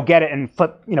quickly go get it and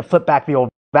flip back the old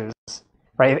values,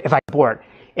 right? If I abort.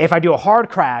 If I do a hard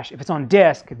crash, if it's on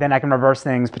disk, then I can reverse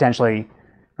things potentially,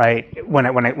 right? When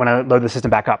I load the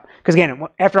system back up. Because again,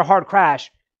 after a hard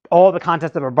crash, all the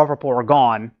contents of our buffer pool are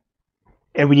gone,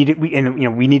 and we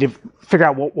need to figure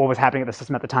out what was happening at the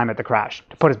system at the time at the crash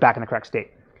to put us back in the correct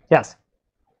state. Yes.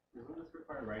 Does this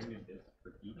require writing a disk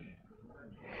for each?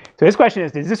 So this question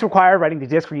is, does this require writing the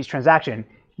disk for each transaction?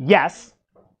 Yes.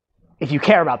 If you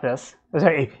care about this.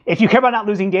 Sorry, if you care about not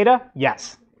losing data,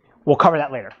 yes. We'll cover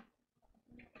that later.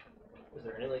 Is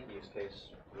there any use case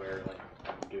where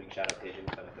doing shadow paging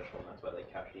is beneficial, and that's why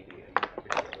CouchDB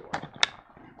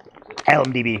and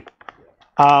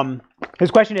LMDB. His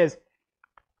question is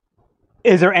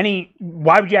there any?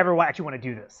 Why would you ever actually want to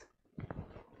do this?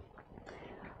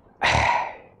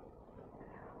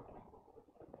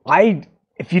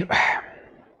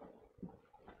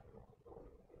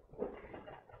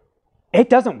 It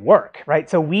doesn't work, right?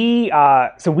 So we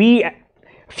a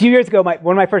few years ago, my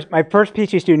first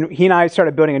PhD student, he and I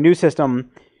started building a new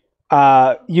system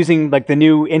using the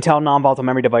new Intel non-volatile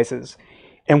memory devices,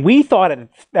 and we thought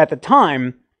at the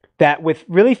time that with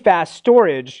really fast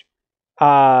storage,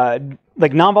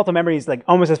 non-volatile memory is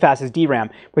almost as fast as DRAM.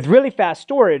 With really fast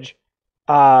storage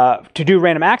to do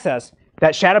random access,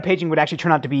 that shadow paging would actually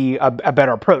turn out to be a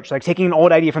better approach. Like taking an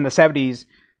old idea from the 70s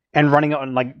and running it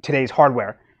on today's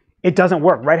hardware. It doesn't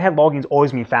work. Write-ahead logging is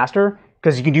always going to be faster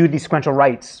because you can do these sequential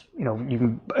writes. You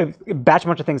can batch a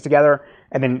bunch of things together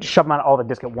and then shove them on all the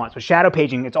disk at once. With shadow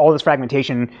paging, it's all this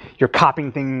fragmentation. You're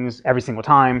copying things every single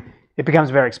time. It becomes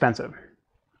very expensive.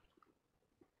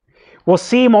 We'll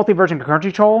see multi-version concurrency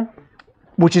control,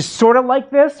 which is sort of like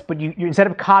this, but you instead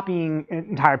of copying an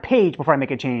entire page before I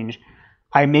make a change,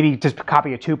 I maybe just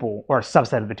copy a tuple or a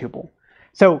subset of the tuple.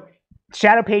 So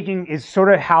shadow paging is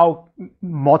sort of how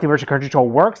multi-version concurrency control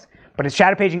works, but it's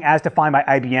shadow paging as defined by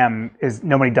IBM is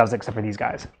nobody does it except for these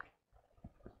guys.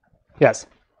 Yes?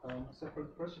 So for the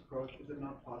first approach, is it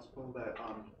not possible that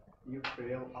you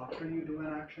fail after you do an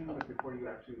action, but before you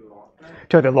actually log that?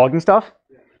 To the logging stuff?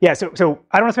 Yeah. Yeah, so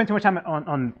I don't want to spend too much time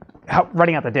on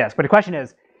writing out the disk, but the question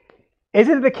is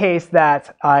it the case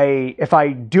that if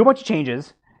I do a bunch of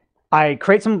changes, I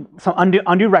create some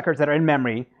undo records that are in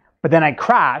memory, but then I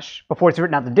crash before it's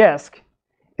written out the disk,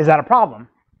 is that a problem?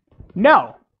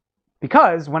 No,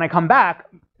 because when I come back,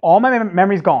 all my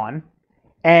memory's gone,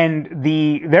 and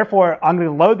therefore I'm going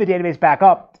to load the database back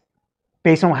up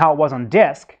based on how it was on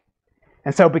disk.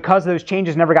 And so because those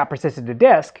changes never got persisted to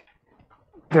disk,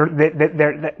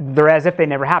 they're as if they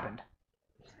never happened.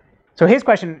 So his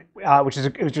question, which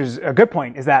is a good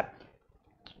point, is that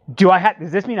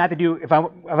does this mean I have to do, if I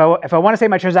want to say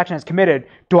my transaction is committed,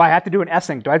 do I have to do an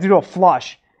fsync? Do I have to do a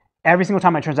flush every single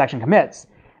time my transaction commits?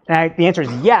 And the answer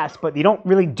is yes, but you don't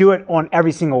really do it on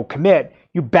every single commit.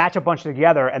 You batch a bunch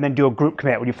together and then do a group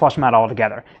commit where you flush them out all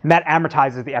together. And that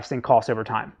amortizes the fsync cost over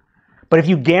time. But if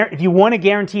you want to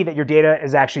guarantee that your data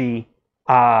is actually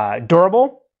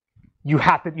durable, you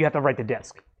have to write the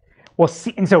disk. Well,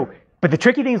 but the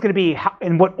tricky thing is going to be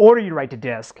in what order you write to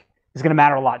disk is going to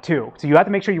matter a lot too. So you have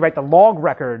to make sure you write the log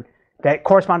record that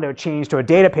corresponds to a change to a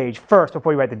data page first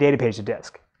before you write the data page to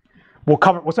disk. We'll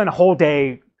spend a whole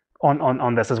day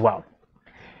on this as well.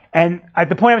 And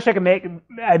the point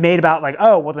I made about like,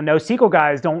 oh, well, the NoSQL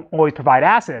guys don't always provide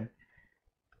ACID.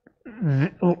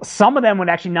 Some of them would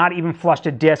actually not even flush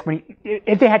to disk.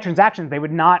 If they had transactions, they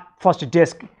would not flush to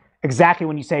disk exactly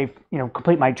when you say,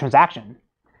 complete my transaction.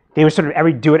 They would sort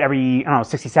of do it every,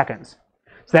 60 seconds.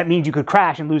 So that means you could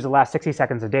crash and lose the last 60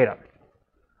 seconds of data.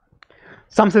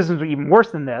 Some systems are even worse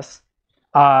than this.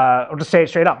 I'll just say it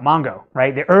straight up, Mongo,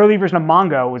 right? The early version of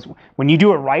Mongo was when you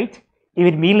do it right, it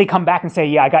would immediately come back and say,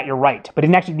 yeah, I got your right, but it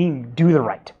didn't actually even do the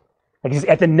right. Like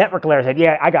at the network layer, it said,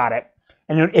 yeah, I got it.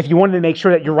 And if you wanted to make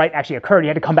sure that your right actually occurred, you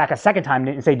had to come back a second time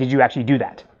and say, did you actually do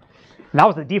that? And that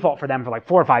was the default for them for like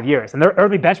 4 or 5 years. And their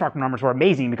early benchmark numbers were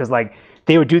amazing because like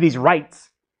they would do these writes,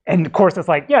 and of course it's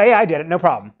like, yeah, I did it, no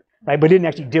problem, right? But didn't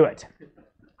actually do it.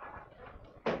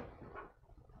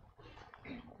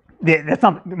 That's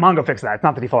not Mongo fixed that. It's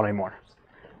not the default anymore.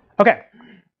 Okay.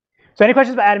 So any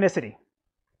questions about atomicity?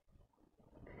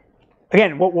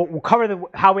 Again, we'll cover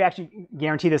how we actually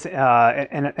guarantee this in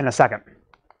a second.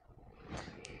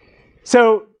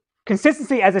 So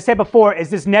consistency, as I said before, is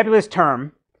this nebulous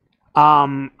term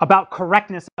about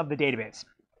correctness of the database.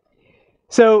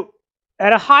 So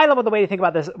at a high level, the way to think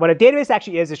about this, what a database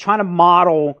actually is trying to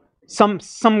model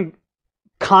some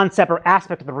concept or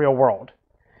aspect of the real world.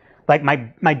 Like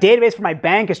my database for my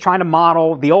bank is trying to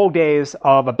model the old days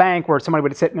of a bank where somebody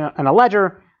would sit in a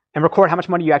ledger and record how much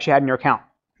money you actually had in your account.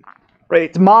 Right?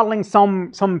 It's modeling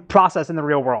some process in the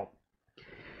real world.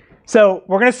 So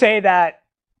we're going to say that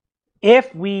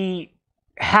if we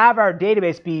have our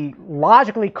database be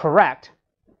logically correct,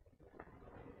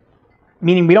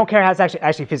 meaning we don't care how it's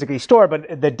actually physically stored,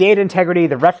 but the data integrity,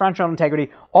 the referential integrity,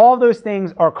 all those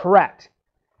things are correct,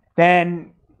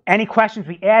 then any questions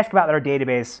we ask about our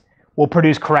database will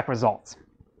produce correct results.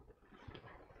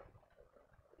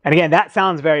 And again, that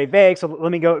sounds very vague, so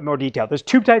let me go in more detail. There's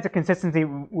 2 types of consistency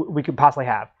we could possibly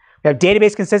have. We have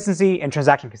database consistency and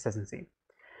transaction consistency.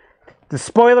 The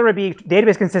spoiler would be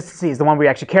database consistency is the one we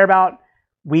actually care about.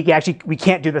 We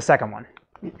can't do the second one,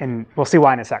 and we'll see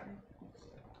why in a second.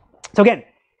 So again,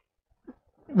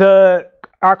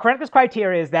 our correctness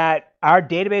criteria is that our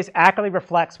database accurately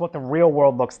reflects what the real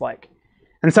world looks like.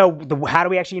 And so how do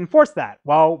we actually enforce that?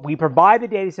 Well, we provide the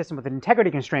data system with integrity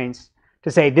constraints to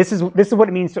say this is what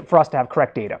it means for us to have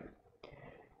correct data.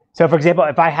 So for example,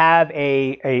 if I have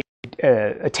a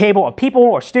table of people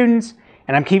or students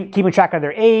and I'm keeping track of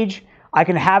their age, I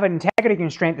can have an integrity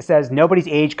constraint that says nobody's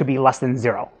age could be less than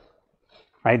 0.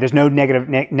 Right? There's no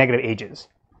negative ages.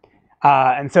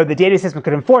 And so the data system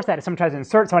could enforce that. If someone tries to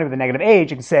insert somebody with a negative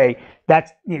age, it can say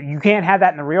that's you can't have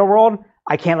that in the real world.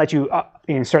 I can't let you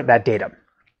insert that data.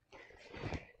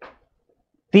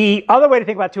 The other way to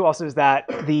think about it too also is that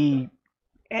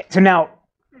so now,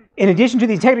 in addition to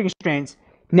the integrity constraints,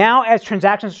 now as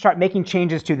transactions start making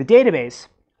changes to the database,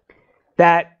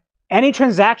 that any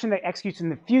transaction that executes in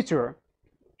the future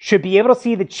should be able to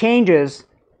see the changes,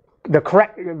 the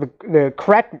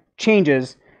correct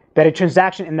changes that a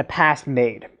transaction in the past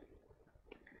made.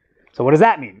 So what does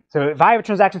that mean? So if I have a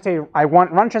transaction, say I run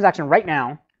a transaction right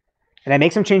now, and I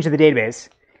make some change to the database,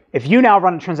 if you now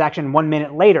run a transaction 1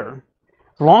 minute later,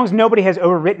 as long as nobody has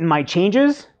overwritten my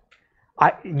changes,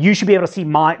 you should be able to see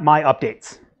my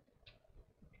updates.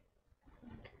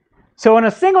 So in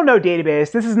a single node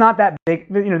database, this is not that big.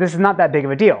 This is not that big of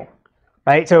a deal,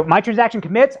 right? So if my transaction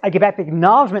commits, I get back the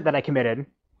acknowledgement that I committed,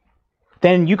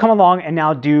 then you come along and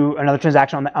now do another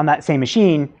transaction on that same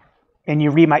machine, and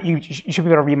you should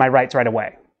be able to read my writes right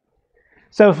away.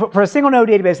 So for a single node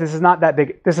database, this is not that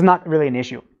big. This is not really an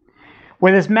issue.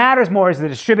 Where this matters more is the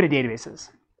distributed databases.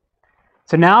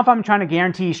 So now if I'm trying to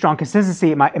guarantee strong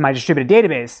consistency in my distributed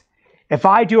database, if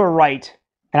I do a write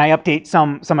and I update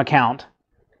some account,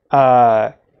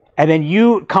 and then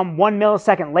you come 1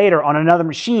 millisecond later on another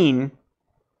machine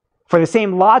for the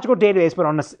same logical database but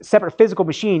on a separate physical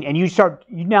machine, and you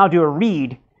now do a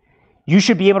read, you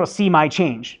should be able to see my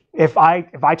change if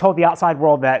I told the outside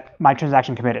world that my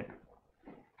transaction committed.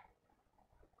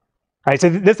 All right, so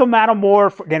this will matter more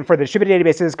for the distributed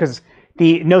databases, because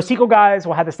the NoSQL guys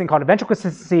will have this thing called eventual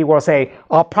consistency, where it'll say,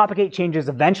 I'll propagate changes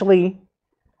eventually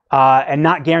and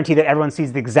not guarantee that everyone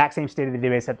sees the exact same state of the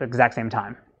database at the exact same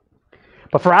time.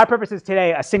 But for our purposes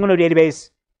today, a single node database,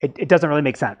 it doesn't really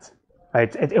make sense.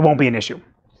 Right? It won't be an issue.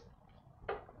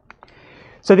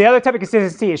 So the other type of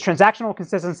consistency is transactional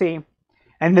consistency.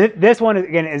 And this one,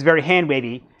 again, is very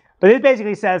hand-wavy. But it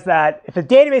basically says that if a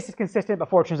database is consistent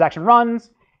before a transaction runs,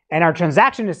 and our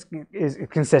transaction is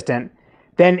consistent,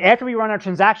 then after we run our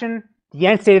transaction, the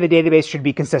end state of the database should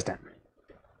be consistent.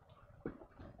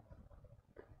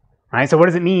 Right? So what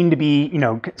does it mean to be,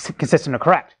 consistent or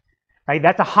correct? Right?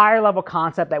 That's a higher level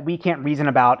concept that we can't reason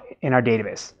about in our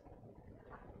database.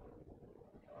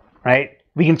 Right?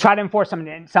 We can try to enforce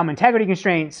some integrity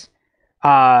constraints,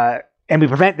 and we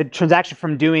prevent the transaction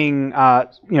from doing,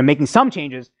 making some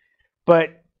changes.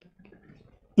 But,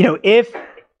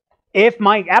 if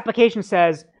my application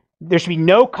says there should be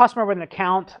no customer with an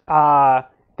account that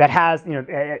has,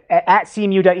 at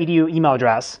cmu.edu email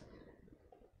address,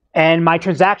 and my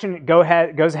transaction goes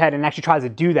ahead and actually tries to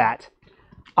do that,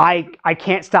 I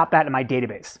can't stop that in my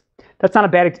database. That's not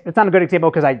a good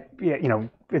example, because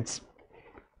it's.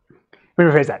 Let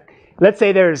me rephrase that. Let's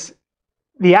say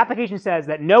the application says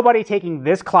that nobody taking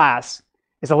this class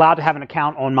is allowed to have an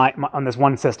account on this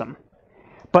one system.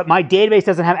 But my database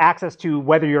doesn't have access to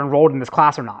whether you're enrolled in this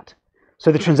class or not.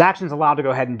 So the transaction is allowed to go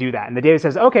ahead and do that. And the database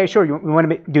says, OK, sure, you want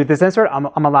to do this insert?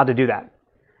 I'm allowed to do that.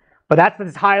 But that's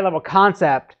this higher level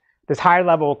concept, this higher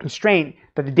level constraint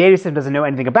that the data system doesn't know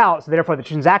anything about. So therefore, the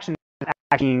transaction is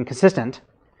actually inconsistent.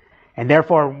 And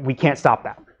therefore, we can't stop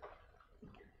that.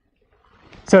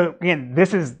 So again,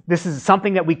 this is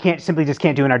something that we simply just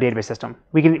can't do in our database system.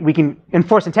 We can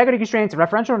enforce integrity constraints and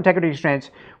referential integrity constraints.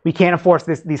 We can't enforce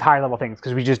these higher level things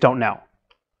because we just don't know.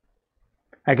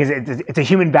 Because it's a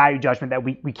human value judgment that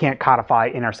we can't codify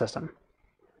in our system.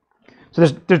 So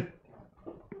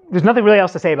there's nothing really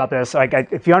else to say about this. Like,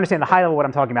 if you understand the high level of what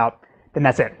I'm talking about, then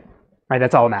that's it. Right?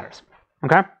 That's all that matters.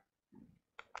 Okay. All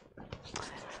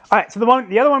right. So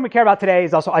the other one we care about today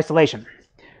is also isolation.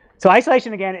 So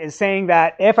isolation, again, is saying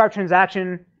that if our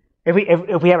transaction, if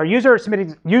we have our users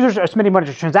are submitting a bunch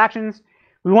of transactions,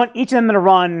 we want each of them to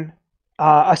run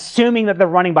assuming that they're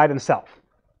running by themselves.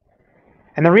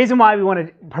 And the reason why we want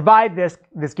to provide this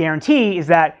guarantee is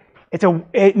that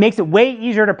it makes it way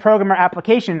easier to program our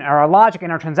application or our logic in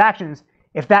our transactions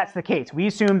if that's the case. We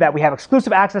assume that we have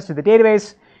exclusive access to the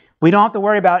database. We don't have to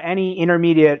worry about any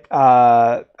intermediate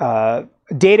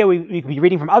data we could be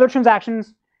reading from other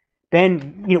transactions.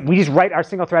 Then we just write our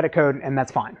single-threaded code, and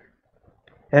that's fine.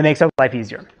 And it makes our life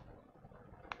easier.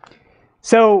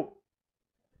 So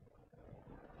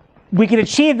we could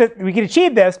achieve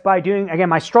this by doing, again,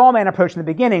 my straw man approach in the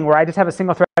beginning, where I just have a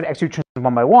single thread execute transactions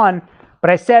one by one. But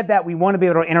I said that we want to be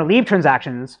able to interleave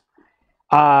transactions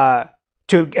to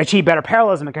achieve better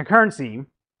parallelism and concurrency.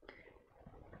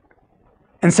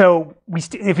 And so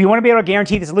if we want to be able to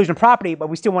guarantee this illusion property, but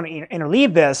we still want to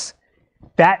interleave this,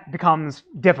 that becomes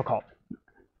difficult.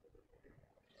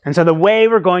 And so the way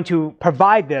we're going to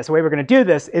provide this, the way we're going to do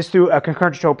this, is through a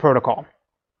concurrent control protocol.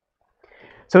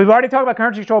 So we've already talked about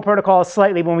concurrent control protocols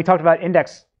slightly when we talked about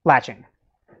index latching.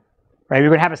 Right? We're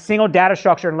going to have a single data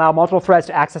structure and allow multiple threads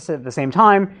to access it at the same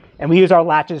time, and we use our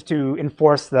latches to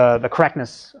enforce the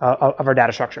correctness of our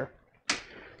data structure.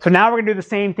 So now we're going to do the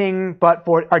same thing, but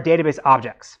for our database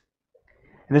objects.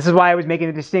 And this is why I was making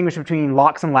the distinction between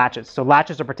locks and latches. So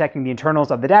latches are protecting the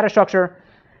internals of the data structure.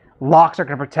 Locks are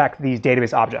going to protect these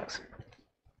database objects.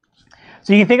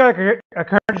 So you can think of a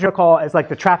concurrent control call as like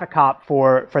the traffic cop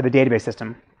for the database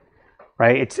system,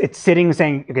 right? It's sitting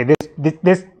saying, okay,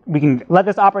 this we can let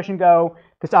this operation go.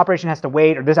 This operation has to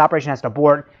wait, or this operation has to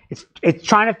abort. It's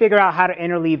trying to figure out how to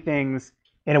interleave things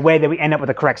in a way that we end up with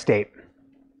the correct state.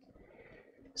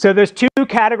 So there's two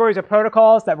categories of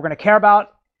protocols that we're going to care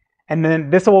about. And then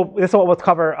this is what we'll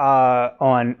cover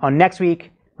on next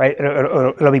week, right?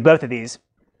 It'll be both of these.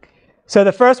 So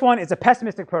the first one is a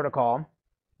pessimistic protocol,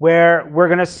 where we're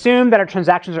going to assume that our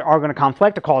transactions are going to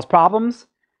conflict to cause problems.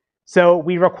 So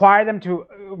we require them to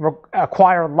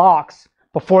acquire locks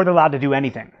before they're allowed to do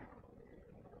anything.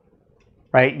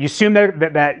 Right? You assume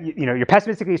that you know, you're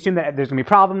pessimistically assume that there's going to be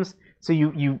problems. So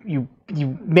you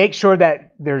make sure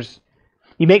that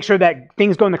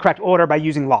things go in the correct order by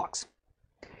using locks.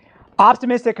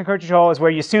 Optimistic concurrent control is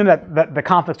where you assume that the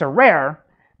conflicts are rare.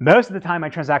 Most of the time, my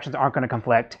transactions aren't going to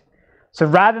conflict. So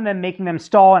rather than making them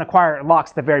stall and acquire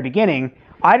locks at the very beginning,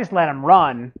 I just let them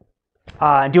run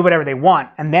and do whatever they want.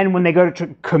 And then when they go to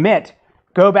commit,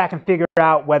 go back and figure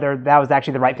out whether that was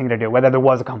actually the right thing to do, whether there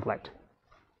was a conflict.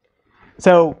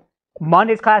 So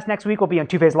Monday's class next week will be on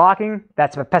two-phase locking.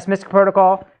 That's a pessimistic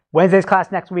protocol. Wednesday's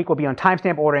class next week will be on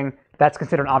timestamp ordering. That's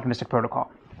considered an optimistic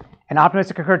protocol. An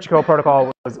optimistic concurrent control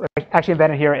protocol was actually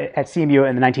invented here at CMU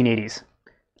in the 1980s.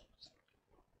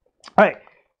 All right,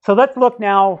 so let's look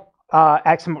now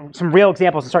at some real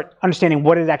examples and start understanding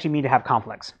what does it actually mean to have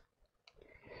conflicts.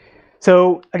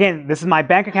 So again, this is my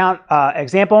bank account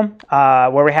example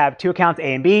where we have two accounts,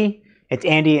 A and B. It's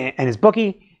Andy and his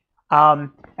bookie.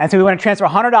 And so we want to transfer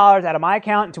 $100 out of my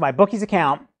account into my bookie's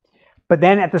account. But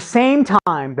then at the same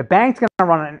time, the bank's going to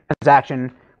run a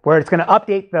transaction where it's going to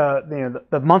update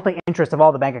the monthly interest of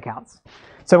all the bank accounts.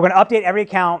 So we're going to update every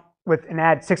account with and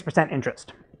add 6%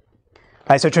 interest. All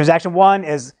right, so transaction 1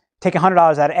 is take $100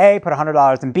 out of A, put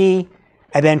 $100 in B,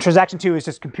 and then transaction 2 is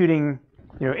just computing,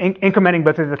 incrementing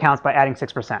both of the accounts by adding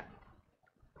 6%.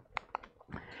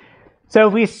 So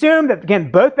if we assume that, again,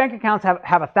 both bank accounts have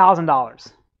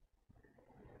 $1,000,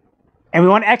 and we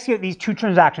want to execute these two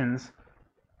transactions,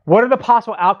 what are the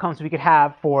possible outcomes we could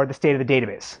have for the state of the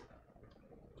database?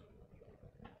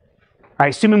 All right,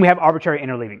 assuming we have arbitrary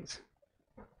interleavings.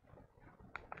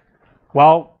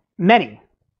 Well, many,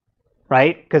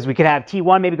 right? Because we could have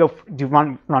T1 maybe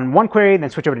run one query, then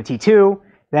switch over to T2,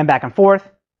 then back and forth,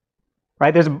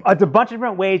 right? There's a bunch of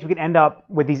different ways we could end up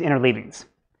with these interleavings.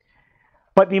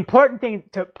 But the important thing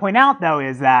to point out, though,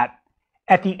 is that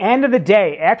at the end of the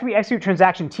day, after we execute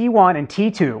transaction T1 and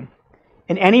T2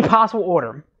 in any possible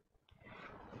order,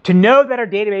 to know that our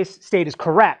database state is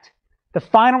correct, the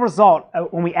final result,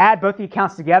 when we add both the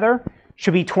accounts together,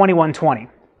 should be 2120.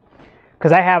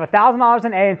 Because I have $1,000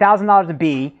 in A and $1,000 in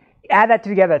B. Add that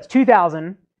together, that's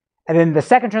 2,000. And then the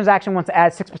second transaction wants to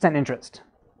add 6% interest.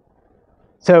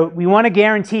 So we want to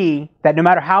guarantee that no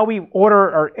matter how we order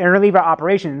or interleave our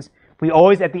operations, we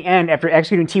always, at the end, after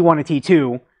executing T1 and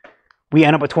T2, we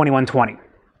end up with 2120.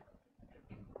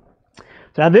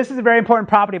 So now this is a very important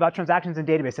property about transactions in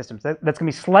database systems. That's going to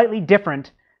be slightly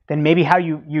different than maybe how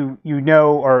you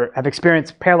know or have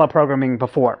experienced parallel programming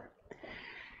before.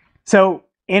 So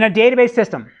in a database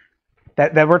system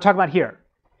that we're talking about here,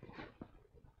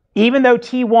 even though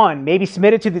T1 may be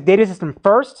submitted to the data system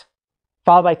first,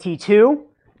 followed by T2,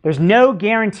 there's no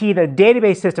guarantee that the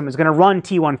database system is going to run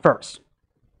T1 first.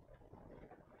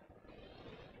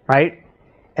 Right?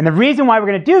 And the reason why we're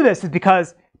going to do this is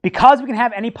because we can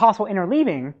have any possible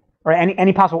interleaving or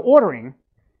any possible ordering,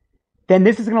 then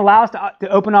this is going to allow us to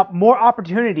open up more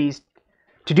opportunities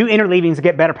to do interleavings to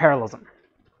get better parallelism.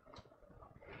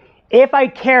 If I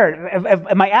cared,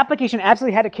 if my application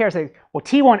absolutely had to care, say, well,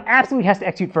 T1 absolutely has to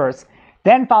execute first,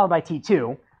 then followed by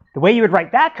T2, the way you would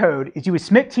write that code is you would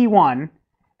submit T1,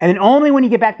 and then only when you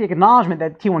get back the acknowledgement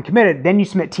that T1 committed, then you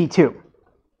submit T2.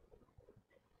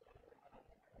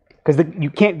 Because you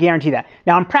can't guarantee that.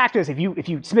 Now, in practice, if you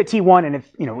submit T1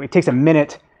 and it takes a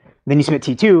minute, then you submit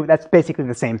T2, that's basically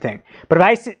the same thing. But if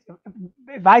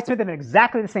I submit them at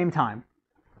exactly the same time,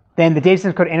 then the data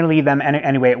system could interleave them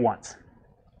anyway at once.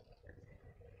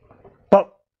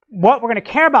 But what we're going to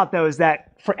care about, though, is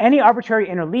that for any arbitrary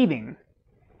interleaving,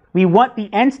 we want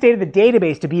the end state of the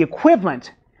database to be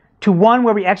equivalent to one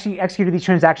where we actually executed these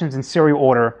transactions in serial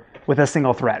order with a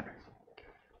single thread.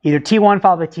 Either T1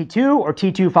 followed by T2 or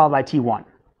T2 followed by T1.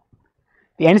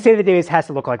 The end state of the database has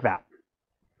to look like that.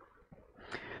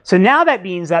 So now that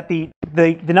means that the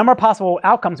number of possible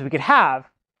outcomes we could have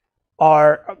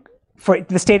are, for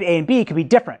the state A and B, could be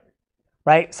different,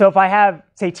 right? So if I have,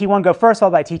 say, T1 go first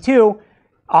followed by T2,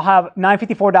 I'll have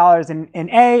 $954 in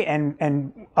A and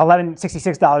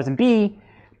 $1166 in B.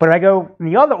 But if I go in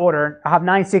the other order, I'll have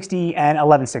 $960 and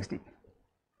 $1160.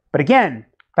 But again,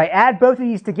 if I add both of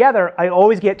these together, I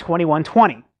always get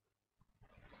 2120.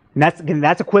 And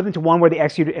that's equivalent to one where they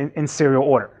execute in serial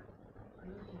order.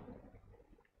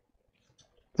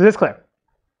 So this is clear.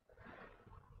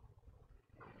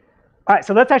 All right,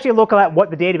 so let's actually look at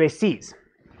what the database sees.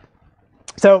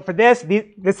 So for this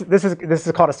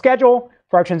is called a schedule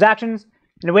for our transactions.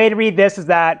 And the way to read this is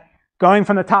that going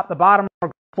from the top to the bottom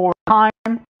or forward time,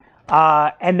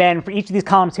 And then for each of these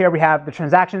columns here, we have the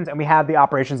transactions and we have the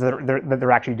operations that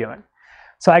they're actually doing.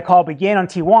 So I call begin on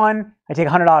T1, I take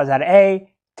 $100 out of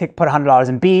A, put $100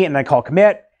 in B, and then I call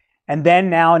commit. And then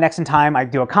now next in time, I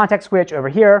do a context switch over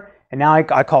here, and now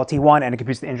I call T1 and it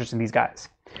computes the interest in these guys.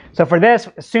 So for this,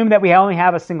 assume that we only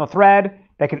have a single thread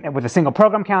that can, with a single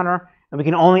program counter, and we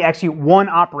can only execute one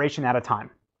operation at a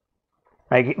time.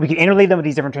 Right? We can interleave them with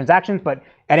these different transactions, but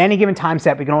at any given time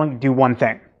step, we can only do one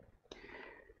thing.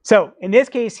 So in this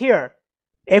case here,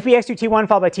 if we execute T1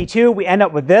 followed by T2, we end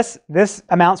up with this. This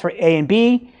amounts for A and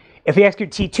B. If we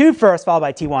execute T2 first followed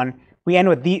by T1, we end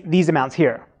with these amounts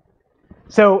here.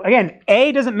 So again,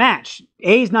 A doesn't match.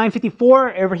 A is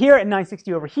 954 over here and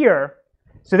 960 over here.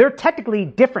 So they're technically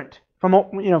different from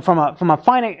a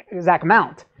finite exact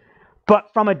amount.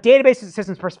 But from a database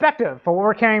systems perspective, for what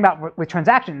we're caring about with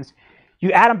transactions,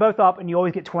 you add them both up and you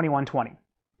always get 2120.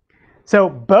 So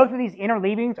both of these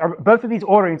interleavings, or both of these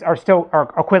orderings are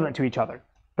equivalent to each other.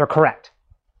 They're correct.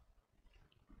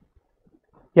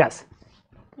 Yes?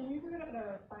 Can you do it at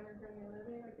a finer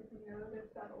granularity? Like if you know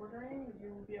that ordering,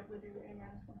 you will be able to do A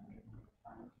minus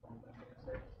 100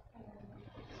 times.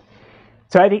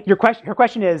 So I think your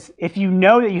question is, if you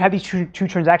know that you have these two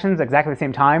transactions exactly at the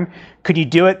same time, could you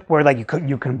do it where like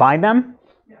you combine them?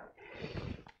 Yeah.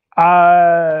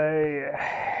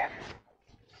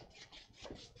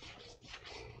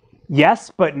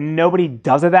 Yes, but nobody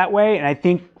does it that way, and I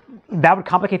think that would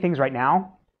complicate things right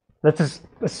now. Let's just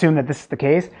assume that this is the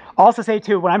case. I'll also say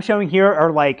too, what I'm showing here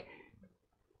are like,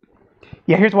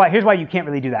 yeah, here's why you can't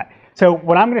really do that. So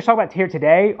what I'm going to talk about here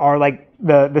today are like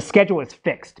the schedule is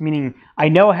fixed, meaning I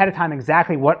know ahead of time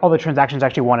exactly what all the transactions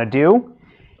actually want to do.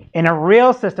 In a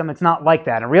real system, it's not like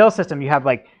that. In a real system, you have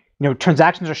like,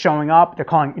 transactions are showing up. They're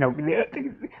calling,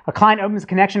 a client opens a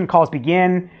connection, calls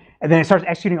begin, and then it starts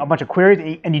executing a bunch of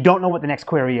queries, and you don't know what the next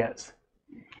query is.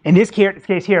 In this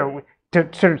case here,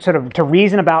 to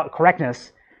reason about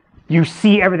correctness, you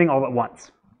see everything all at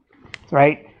once,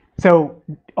 right? So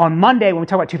on Monday, when we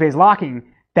talk about two-phase locking,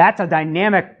 that's a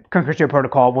dynamic concurrency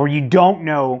protocol where you don't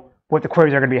know what the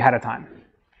queries are going to be ahead of time.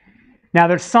 Now,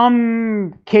 there's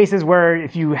some cases where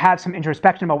if you have some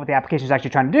introspection about what the application is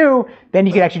actually trying to do, then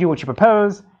you can actually do what you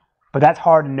propose, but that's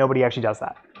hard and nobody actually does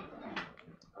that.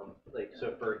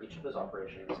 So for each of those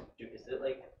operations,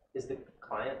 is the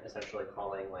client essentially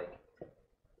calling like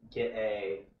get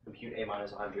A, compute A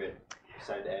minus 100,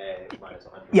 send A minus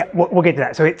 100? Yeah, we'll get to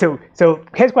that. So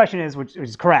his question is, which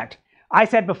is correct. I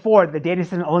said before the data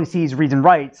system only sees reads and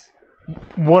writes.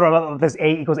 What are this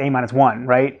A equals A minus 1,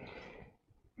 right?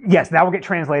 Yes, that will get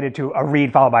translated to a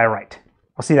read followed by a write.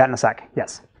 We'll see that in a sec.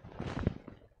 Yes.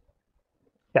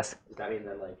 Yes. Does that mean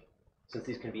that since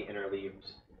these can be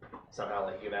interleaved, somehow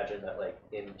you imagine that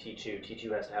in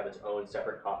T2 has to have its own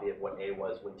separate copy of what A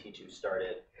was when T2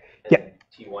 started, and then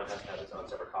T1 has to have its own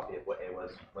separate copy of what A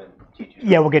was when T2 started?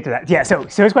 Yeah, we'll get to that. Yeah, so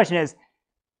his question is,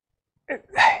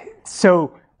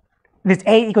 so this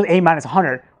A equals A minus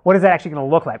 100, what is that actually going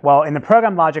to look like? Well, in the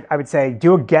program logic, I would say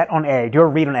do a get on A, do a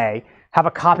read on A, have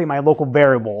a copy of my local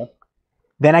variable,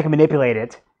 then I can manipulate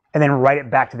it, and then write it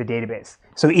back to the database.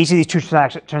 So each of these two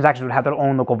transactions would have their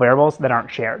own local variables that aren't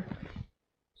shared.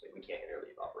 So we can't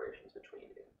interleave operations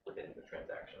within the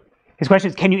transaction. His question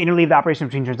is, can you interleave the operation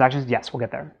between transactions? Yes, we'll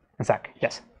get there in a sec.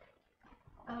 Yes?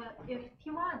 If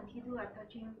T1 and T2 are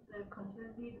touching the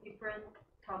completely different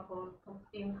tuple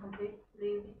in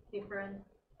completely different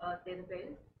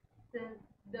database, then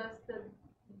does the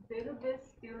database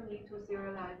still need to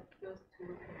serialize those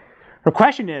two? Her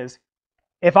question is,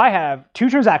 if I have two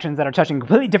transactions that are touching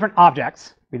completely different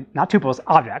objects, not tuples,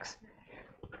 objects,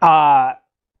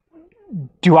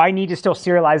 do I need to still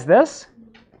serialize this?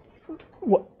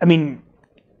 Well, I mean,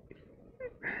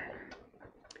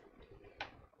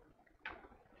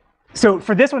 so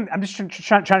for this one, I'm just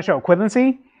trying to show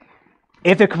equivalency.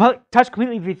 If they touch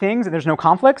completely different things and there's no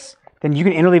conflicts, then you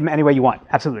can interleave them any way you want.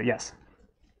 Absolutely, yes.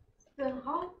 Then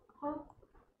how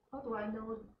do I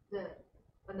know that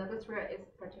another thread is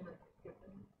touching a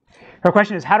different? Her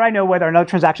question is, how do I know whether another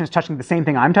transaction is touching the same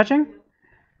thing I'm touching?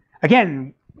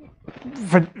 Again,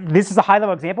 this is a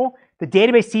high-level example. The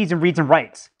database sees and reads and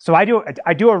writes. So I do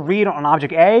a read on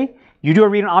object A. You do a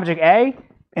read on object A.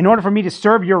 In order for me to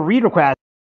serve your read request,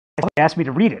 it asks me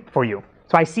to read it for you.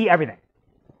 So I see everything.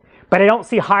 But I don't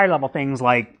see higher-level things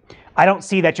like I don't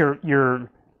see that you're going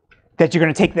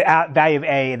to take the value of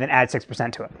A and then add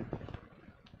 6% to it.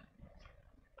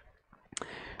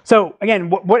 So again,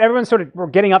 what everyone's sort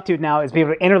of getting up to now is be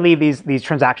able to interleave these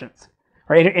transactions,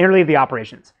 or interleave the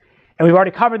operations. And we've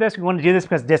already covered this. We want to do this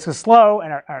because disk is slow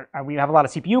and we have a lot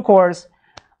of CPU cores.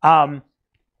 And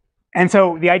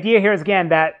so the idea here is, again,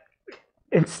 that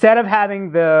instead of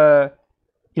having the,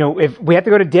 if we have to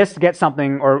go to disk to get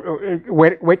something or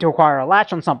wait to acquire a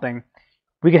latch on something,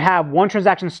 we could have one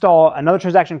transaction stall, another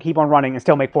transaction keep on running, and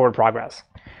still make forward progress.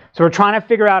 So we're trying to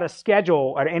figure out a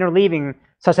schedule, an interleaving,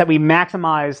 such that we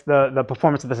maximize the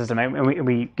performance of the system and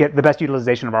we get the best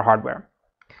utilization of our hardware.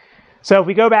 So if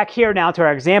we go back here now to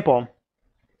our example,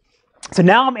 so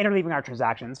now I'm interleaving our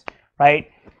transactions, right?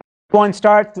 One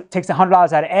starts, takes $100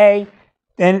 out of A,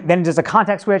 then does a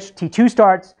context switch. T2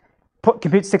 starts,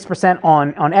 computes 6%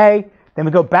 on A. Then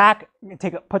we go back,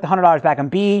 put the $100 back on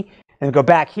B, and we go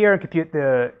back here and compute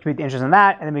the interest on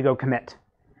that, and then we go commit.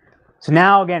 So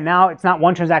now it's not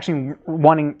one transaction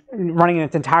running in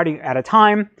its entirety at a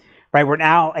time, right? We're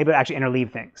now able to actually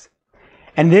interleave things.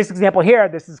 And this example here,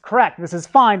 this is correct. This is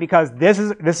fine because this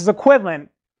is equivalent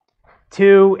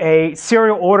to a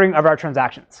serial ordering of our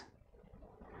transactions,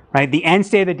 right? The end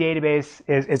state of the database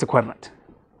is equivalent,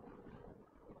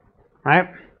 right?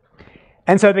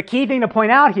 And so the key thing to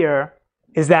point out here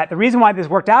is that the reason why this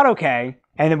worked out okay,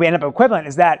 and then we end up equivalent,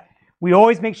 is that we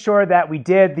always make sure that we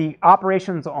did the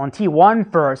operations on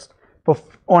T1 first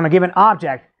on a given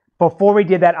object before we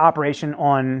did that operation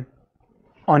on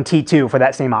T2 for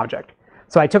that same object.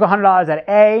 So I took $100 out of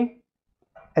A,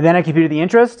 and then I computed the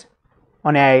interest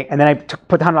on A, and then I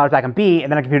put the $100 back on B,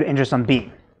 and then I computed interest on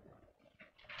B.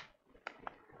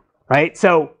 Right?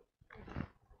 So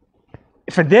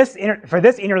for this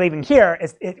interleaving here,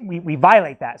 we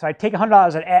violate that. So I take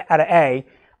 $100 out of A,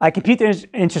 I compute the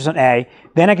interest on A,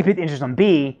 then I compute the interest on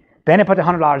B, then I put the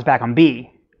 $100 back on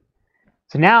B.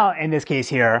 So now in this case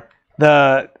here,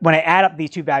 when I add up these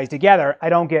two values together, I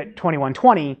don't get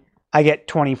 2120, I get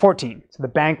 2014. So the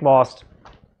bank lost,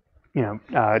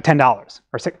 $10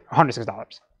 or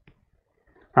 $106,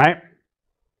 right?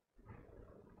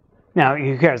 Now,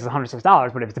 who cares? It's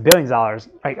 $106, but if it's $billions,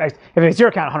 if it's your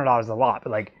account, $100 is a lot.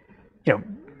 But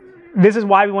this is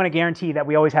why we want to guarantee that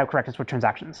we always have correctness for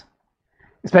transactions,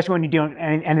 especially when you're doing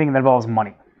anything that involves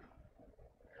money.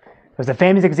 There's a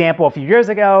famous example a few years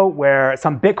ago where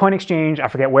some Bitcoin exchange, I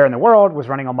forget where in the world, was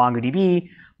running on MongoDB.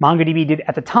 MongoDB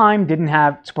at the time didn't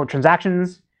have support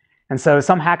transactions, and so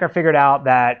some hacker figured out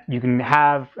that you can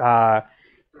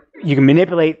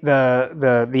manipulate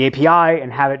the API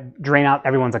and have it drain out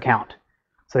everyone's account.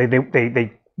 So they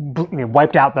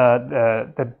wiped out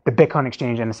the Bitcoin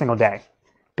exchange in a single day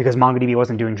because MongoDB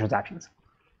wasn't doing transactions.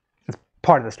 It's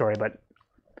part of the story, but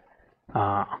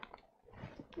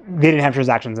they didn't have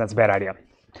transactions. That's a bad idea.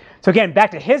 So again,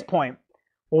 back to his point,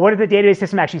 well, what is the database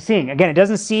system actually seeing? Again, it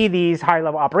doesn't see these higher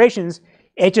level operations.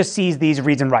 It just sees these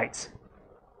reads and writes.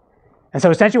 And so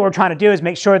essentially what we're trying to do is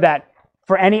make sure that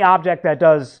for any object that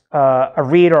does a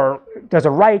read or does a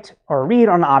write or a read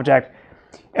on an object,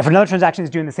 if another transaction is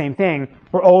doing the same thing,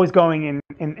 we're always going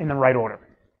in the right order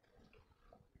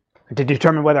to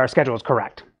determine whether our schedule is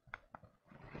correct.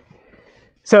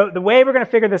 So the way we're going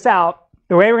to figure this out,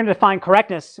 the way we're going to define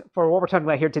correctness for what we're talking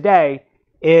about here today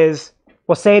is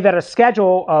we'll say that a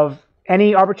schedule of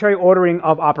any arbitrary ordering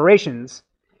of operations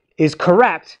is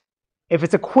correct if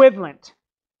it's equivalent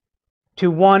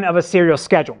to one of a serial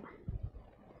schedule.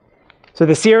 So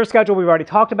the serial schedule we've already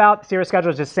talked about. The serial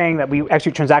schedule is just saying that we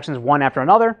execute transactions one after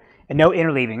another and no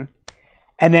interleaving.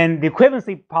 And then the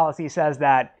equivalency policy says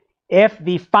that if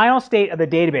the final state of the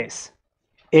database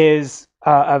is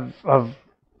of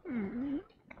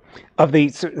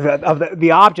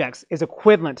the objects is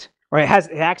equivalent, or it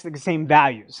acts like the same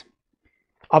values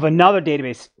of another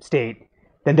database state,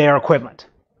 then they are equivalent.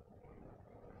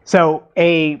 So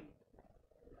a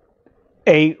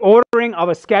ordering of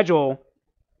a schedule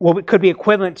could be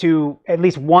equivalent to at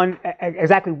least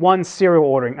exactly one serial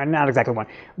ordering, not exactly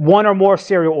one or more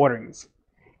serial orderings,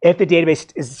 if the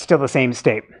database is still the same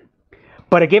state.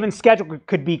 But a given schedule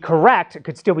could be correct, it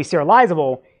could still be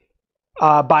serializable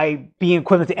by being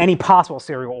equivalent to any possible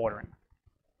serial ordering.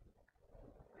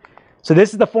 So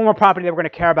this is the formal property that we're going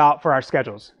to care about for our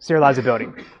schedules,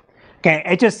 serializability. Okay,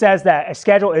 it just says that a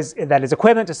schedule that is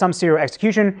equivalent to some serial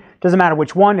execution. Doesn't matter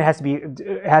which one, it has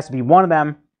to be one of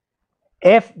them.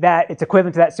 If it's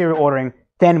equivalent to that serial ordering,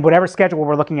 then whatever schedule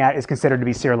we're looking at is considered to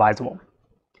be serializable.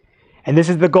 And this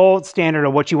is the gold standard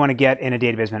of what you want to get in a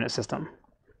database management system.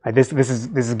 Right, this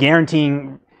is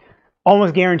guaranteeing,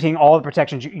 almost guaranteeing all the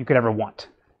protections you could ever want.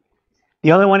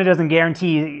 The only one it doesn't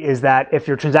guarantee is that if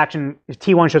your transaction, if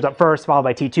T1 shows up first, followed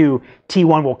by T2,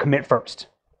 T1 will commit first.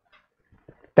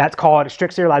 That's called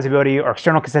strict serializability or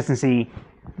external consistency.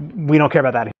 We don't care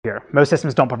about that here. Most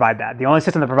systems don't provide that. The only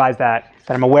system that provides that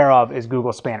I'm aware of is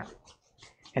Google Spanner.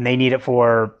 And they need it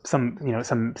for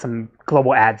some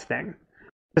global ads thing.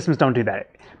 systems don't do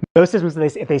that. Most systems,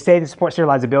 if they say they support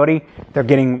serializability, you're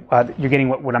getting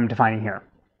what I'm defining here.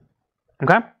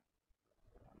 Okay?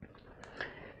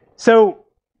 So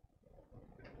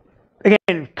again,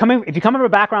 if you come from a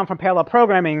background from parallel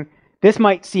programming, this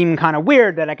might seem kind of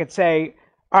weird that I could say,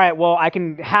 all right, well, I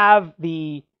can have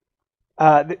there's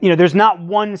not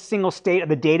one single state of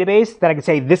the database that I can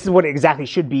say this is what it exactly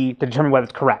should be to determine whether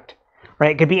it's correct,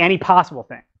 right? It could be any possible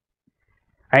thing,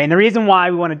 right? And the reason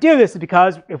why we want to do this is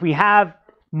because if we have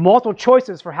multiple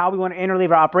choices for how we want to interleave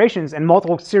our operations and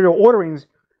multiple serial orderings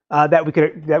that we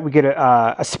could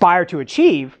aspire to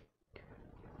achieve,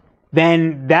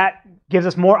 then that gives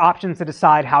us more options to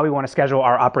decide how we want to schedule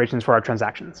our operations for our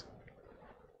transactions.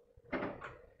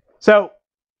 So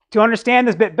to understand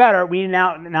this bit better, we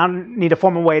now need to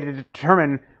form a way to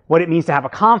determine what it means to have a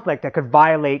conflict that could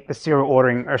violate the serial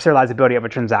ordering or serializability of a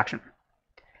transaction.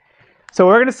 So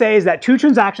what we're going to say is that two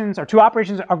transactions or two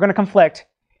operations are going to conflict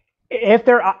if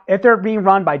they're being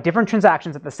run by different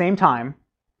transactions at the same time,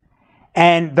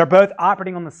 and they're both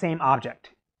operating on the same object.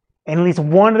 And at least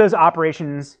one of those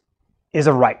operations is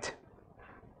a write.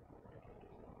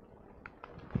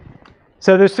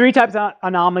 So there's three types of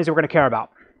anomalies we're going to care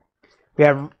about. We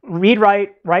have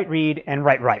read-write, write-read, and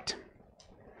write-write.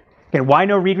 Okay, why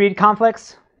no read-read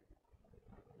conflicts?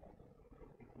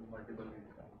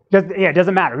 It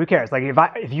doesn't matter. Who cares? Like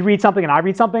if you read something and I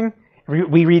read something,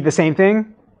 we read the same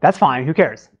thing, that's fine. Who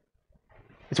cares?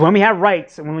 It's when we have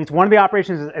writes, and when at least one of the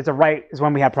operations is a write, is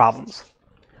when we have problems.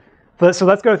 So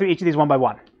let's go through each of these one by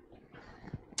one.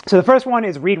 So the first one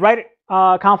is read-write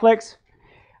conflicts.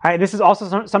 All right, this is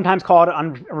also sometimes called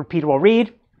an unrepeatable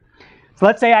read. So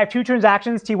let's say I have two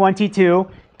transactions, T1,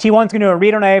 T2. T1 is going to do a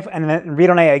read on A and then read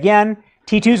on A again.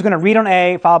 T2 is going to read on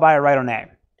A followed by a write on A.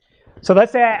 So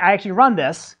let's say I actually run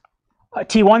this.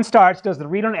 T1 starts, does the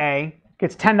read on A,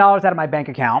 gets $10 out of my bank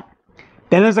account.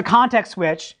 Then there's a context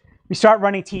switch. We start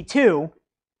running T2.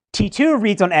 T2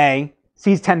 reads on A,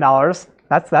 sees $10.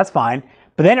 That's fine.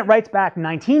 But then it writes back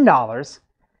 $19.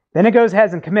 Then it goes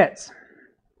ahead and commits.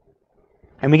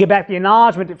 And we get back the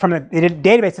acknowledgement from the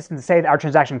database system to say that our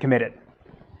transaction committed.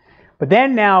 But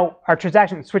then now our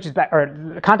transaction switches back,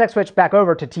 or the context switch back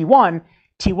over to T1.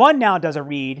 T1 now does a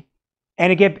read,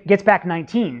 and it gets back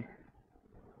 19.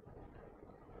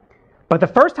 But the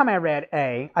first time I read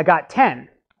A, I got 10.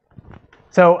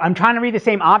 So I'm trying to read the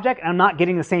same object, and I'm not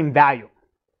getting the same value.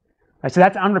 Right, so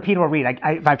that's an unrepeatable read.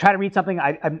 If I try to read something,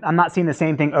 I'm not seeing the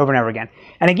same thing over and over again.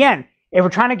 And again, if we're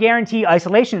trying to guarantee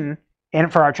isolation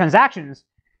for our transactions,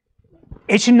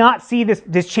 it should not see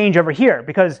this change over here,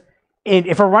 because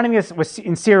if we're running this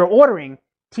in serial ordering,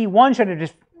 T1 should have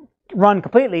just run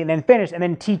completely and then finished, and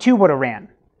then T2 would have ran.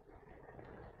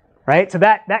 Right? So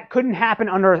that couldn't happen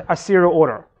under a serial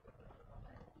order.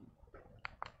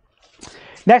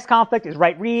 Next conflict is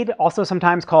write-read, also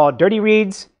sometimes called dirty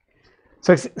reads.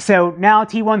 So now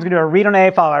T1 is going to do a read on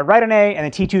A followed by write on A, and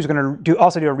then T2 is going to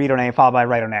also do a read on A followed by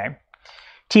write on A.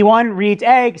 T1 reads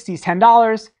A, sees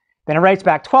 $10, then it writes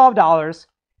back $12.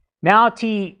 Now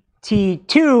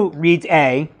T2 reads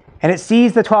A, and it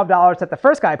sees the $12 that the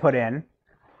first guy put in,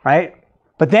 right?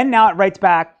 But then now it writes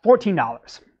back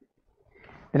 $14.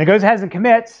 Then it goes ahead and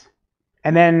commits,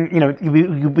 and then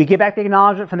we get back the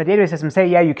acknowledgement from the database system and say,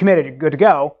 yeah, you committed, you're good to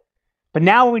go. But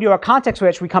now when we do our context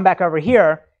switch, we come back over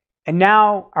here, and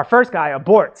now our first guy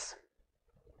aborts.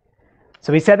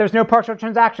 So we said there's no partial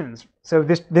transactions. So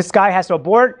this guy has to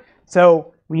abort,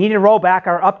 so we need to roll back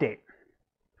our update.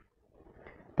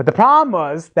 But the problem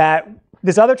was that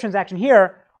this other transaction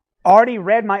here already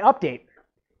read my update,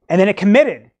 and then it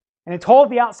committed, and it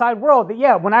told the outside world that,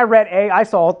 yeah, when I read A, I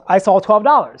saw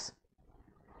 $12.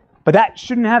 But that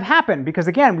shouldn't have happened, because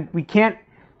again, we can't,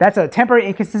 that's a temporary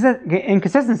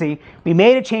inconsistency. We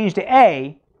made a change to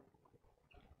A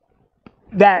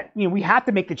that we have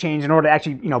to make the change in order to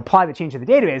actually apply the change to the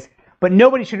database, but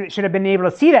nobody should have been able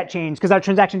to see that change because our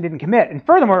transaction didn't commit. And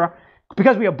furthermore,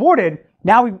 because we aborted,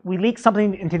 now we leaked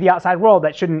something into the outside world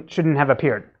that shouldn't have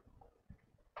appeared.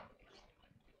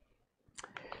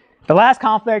 The last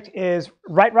conflict is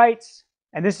write-writes,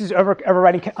 and this is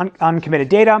overwriting uncommitted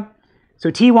data. So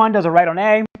T1 does a write on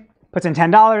A, puts in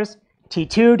 $10.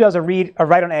 T2 does a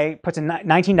write on A, puts in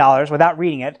 $19 without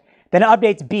reading it. Then it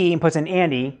updates B and puts in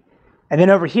Andy. And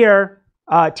then over here,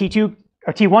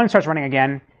 T1 starts running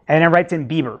again, and then it writes in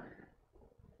Bieber.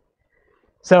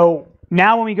 So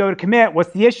now when we go to commit,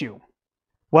 what's the issue?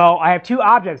 Well, I have two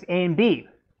objects, A and B.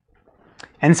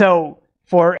 And so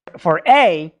for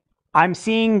A, I'm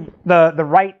seeing the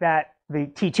write that the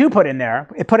T2 put in there.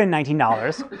 It put in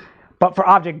 $19. But for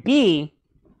object B,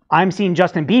 I'm seeing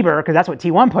Justin Bieber because that's what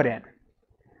T1 put in.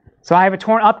 So I have a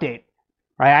torn update.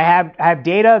 right? I have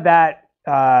data that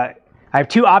I have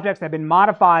two objects that have been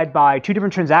modified by two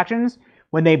different transactions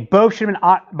when they both should have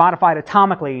been modified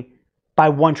atomically by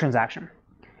one transaction.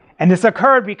 And this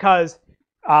occurred because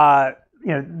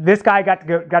this guy got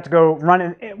to go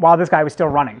run while this guy was still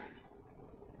running.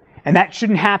 And that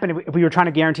shouldn't happen if we were trying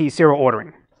to guarantee serial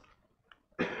ordering.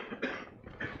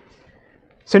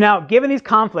 So now, given these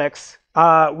conflicts,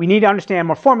 we need to understand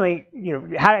more formally,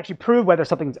 how to actually prove whether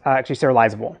something's actually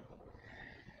serializable.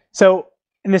 So,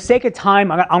 in the sake of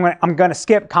time, I'm going to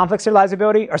skip conflict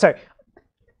serializability. Or sorry,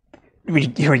 you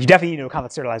definitely need to know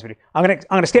conflict serializability. I'm going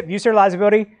to skip view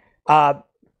serializability.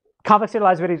 Conflict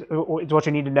serializability is what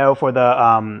you need to know for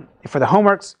the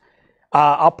homeworks.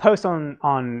 I'll post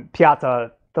on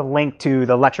Piazza the link to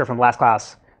the lecture from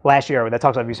last year that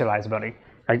talks about view serializability.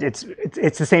 Right?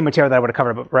 It's the same material that I would have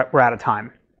covered, but we're out of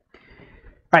time.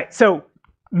 All right, so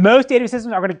most database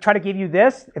systems are going to try to give you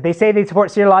this. If they say they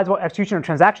support serializable execution of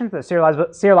transactions at the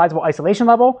serializable isolation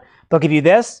level, they'll give you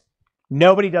this.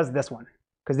 Nobody does this one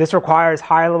because this requires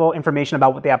higher level information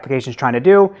about what the application is trying to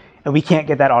do, and we can't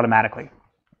get that automatically.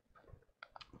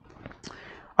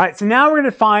 All right, so now we're going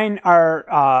to define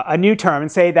a new term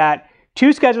and say that two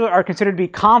schedulers are considered to be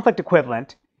conflict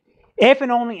equivalent if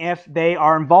and only if they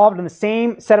are involved in the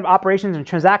same set of operations and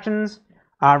transactions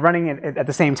running at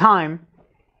the same time,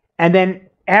 and then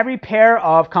every pair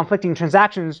of conflicting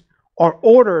transactions are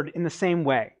ordered in the same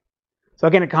way. So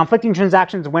again, conflicting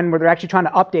transactions when they're actually trying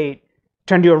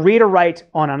to do a read or write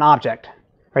on an object,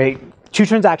 right? Two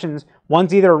transactions,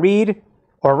 one's either a read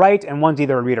or write, and one's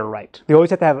either a read or write. They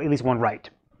always have to have at least one write.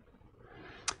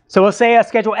 So we'll say a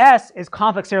schedule S is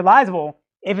conflict serializable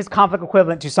if it's conflict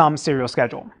equivalent to some serial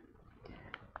schedule.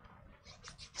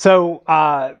 So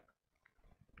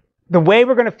the way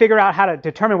we're going to figure out how to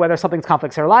determine whether something's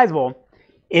conflict serializable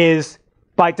is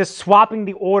by just swapping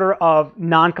the order of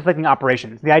non-conflicting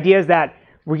operations. The idea is that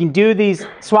we can do these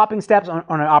swapping steps on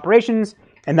our operations,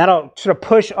 and that'll sort of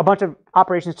push a bunch of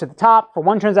operations to the top for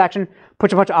one transaction,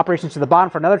 push a bunch of operations to the bottom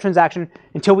for another transaction,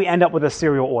 until we end up with a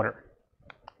serial order.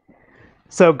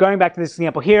 So going back to this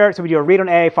example here, so we do a read on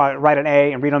A, followed by write on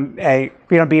A, and read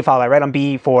on B, followed by write on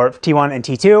B for T1 and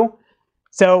T2.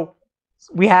 So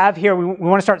we have here, we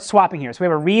want to start swapping here. So we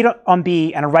have a read on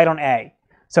B and a write on A.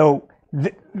 So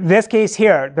this case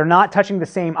here, they're not touching the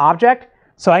same object,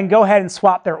 so I can go ahead and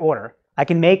swap their order. I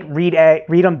can make read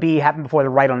on B happen before the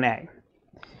write on A.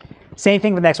 Same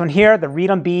thing with the next one here. The read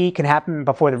on B can happen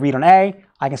before the read on A.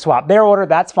 I can swap their order.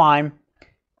 That's fine.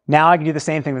 Now I can do the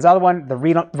same thing with this other one. The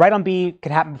write on B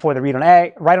can happen before the read on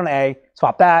A. Write on A,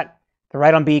 swap that. The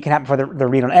write on B can happen before the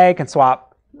read on A, can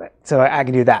swap. So I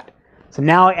can do that. So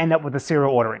now I end up with the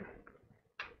serial ordering.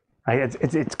 Right?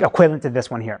 It's equivalent to this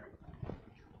one here.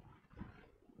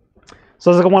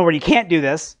 So there's one where you can't do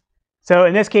this. So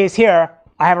in this case here,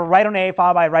 I have a write on A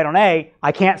followed by a write on A.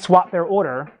 I can't swap their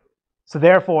order. So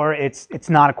therefore, it's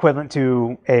not equivalent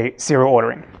to a serial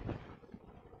ordering.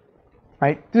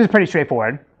 Right? This is pretty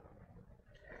straightforward.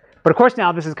 But of course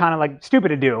now this is kind of like stupid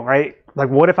to do, right? Like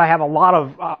what if I have a lot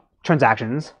of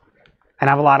transactions and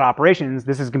I have a lot of operations?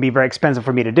 This is going to be very expensive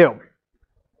for me to do.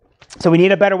 So we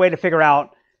need a better way to figure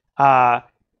out, to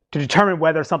determine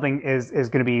whether something is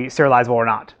going to be serializable or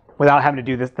not without having to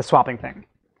do the swapping thing.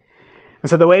 And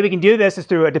so the way we can do this is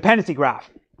through a dependency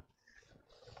graph.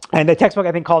 And the textbook,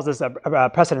 I think, calls this a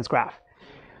precedence graph.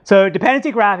 So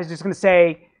dependency graph is just going to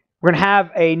say we're going to have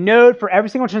a node for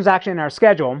every single transaction in our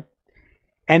schedule,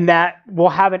 and that will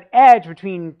have an edge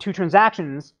between two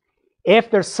transactions if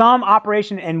there's some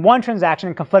operation in one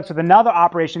transaction conflicts with another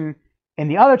operation in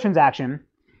the other transaction,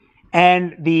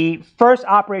 and the first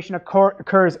operation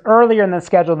occurs earlier in the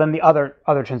schedule than the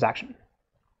other transaction.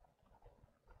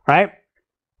 Right?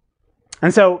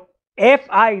 And so if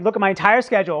I look at my entire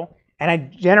schedule and I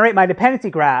generate my dependency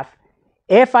graph,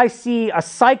 if I see a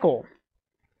cycle,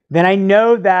 then I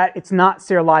know that it's not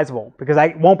serializable because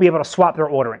I won't be able to swap their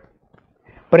ordering.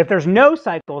 But if there's no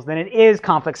cycles, then it is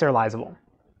conflict serializable.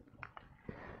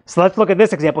 So let's look at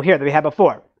this example here that we had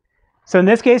before. So in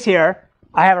this case here,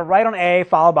 I have a write on A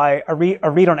followed by a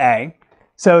read on A.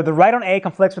 So the write on A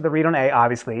conflicts with the read on A,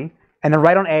 obviously. And the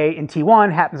write on A in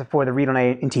T1 happens before the read on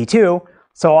A in T2.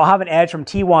 So I'll have an edge from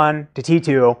T1 to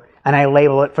T2, and I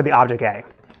label it for the object A.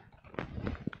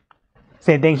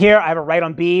 Same thing here. I have a write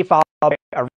on B followed by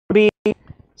a read on B.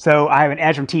 So I have an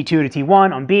edge from T2 to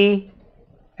T1 on B.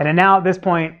 And then now at this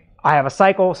point, I have a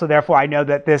cycle. So therefore, I know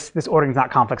that this ordering is not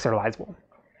conflict serializable.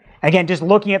 Again, just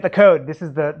looking at the code, this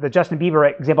is the Justin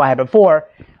Bieber example I had before.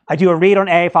 I do a read on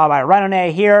A followed by a write on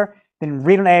A here, then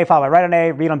read on A followed by write on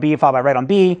A, read on B followed by write on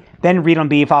B, then read on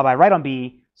B followed by write on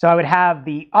B. So I would have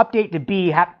the update to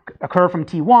B occur from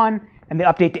T1, and the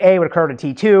update to A would occur to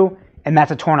T2, and that's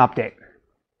a torn update.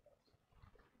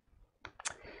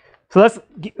 So let's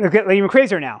get even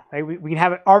crazier now. Right? We can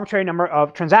have an arbitrary number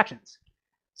of transactions.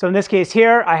 So in this case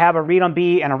here, I have a read on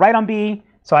B and a write on B.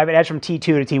 So I have an edge from T2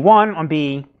 to T1 on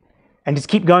B, and just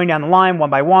keep going down the line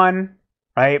one by one,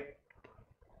 right?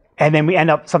 And then we end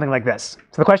up something like this.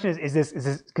 So the question is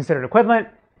this considered equivalent?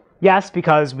 Yes,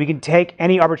 because we can take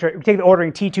any arbitrary, we take the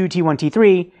ordering T2, T1,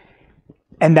 T3,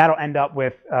 and that'll end up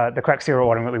with the correct serial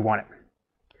ordering that we wanted.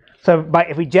 So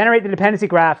if we generate the dependency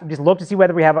graph and just look to see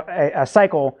whether we have a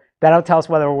cycle, that'll tell us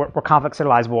whether we're conflict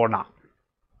serializable or not.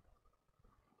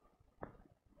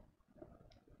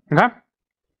 Okay? All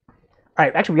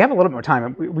right, actually, we have a little bit more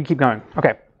time. We keep going.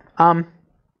 Okay.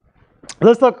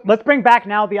 Let's bring back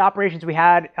now the operations we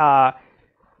had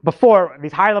before,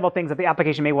 these higher level things that the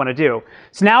application may want to do.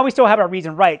 So now we still have our reads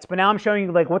and writes, but now I'm showing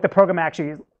you like what the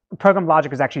program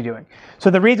logic is actually doing. So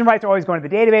the reads and writes are always going to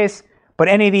the database, but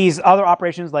any of these other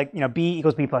operations like B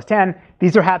equals B plus 10,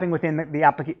 these are happening within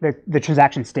the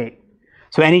transaction state.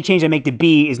 So any change I make to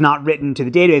B is not written to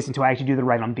the database until I actually do the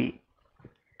write on B.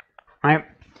 All right?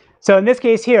 So in this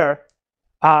case here,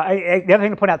 the other thing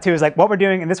to point out too is like what we're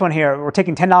doing in this one here, we're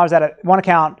taking $10 out of one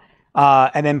account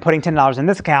and then putting $10 in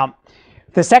this account.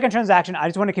 The second transaction, I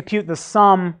just want to compute the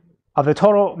sum of the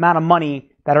total amount of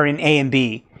money that are in A and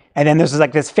B. And then this is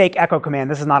like this fake echo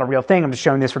command. This is not a real thing. I'm just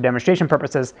showing this for demonstration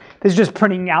purposes. This is just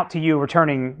printing out to you,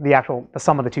 returning the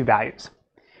sum of the two values.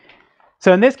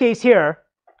 So in this case here,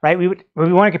 right, we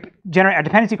want to generate a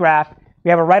dependency graph. We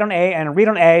have a write on A and a read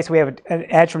on A. So we have an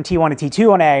edge from T1 to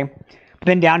T2 on A. But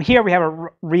then down here, we have a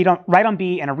write on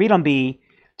B and a read on B.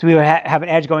 So we have an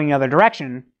edge going the other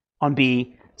direction on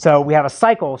B. So we have a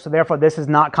cycle. So therefore, this is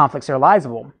not conflict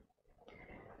serializable.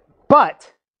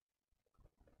 But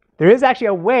there is actually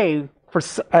a way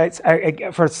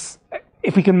if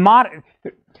we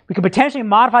could potentially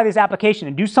modify this application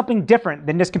and do something different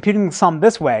than just computing the sum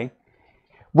this way,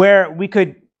 where we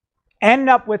could end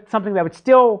up with something that would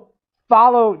still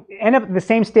end up in the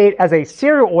same state as a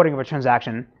serial ordering of a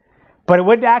transaction, but it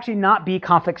would actually not be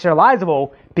conflict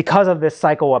serializable because of this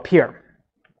cycle up here.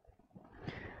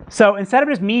 So instead of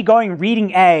just me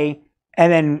reading A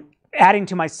and then adding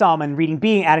to my sum and reading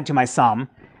B and adding to my sum,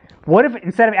 what if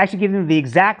instead of actually giving them the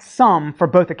exact sum for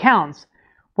both accounts,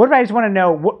 what if I just want to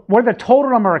know what are the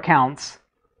total number of accounts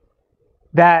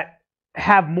that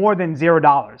have more than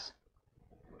 $0?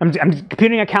 I'm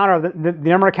computing a counter of the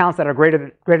number of accounts that are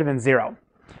greater than 0.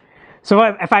 So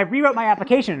if I rewrote my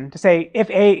application to say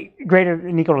if A greater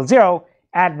than or equal to 0,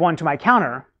 add 1 to my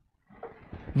counter,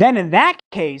 then in that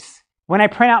case, when I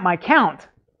print out my count,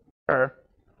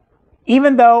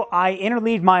 even though I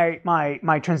interleaved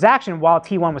my transaction while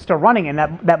T1 was still running and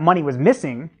that money was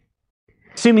missing,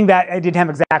 assuming that I didn't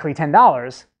have exactly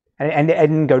 $10 and it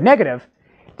didn't go negative,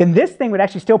 then this thing would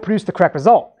actually still produce the correct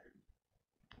result.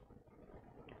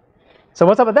 So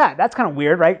what's up with that? That's kind of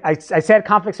weird, right? I said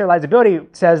conflict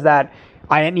serializability says that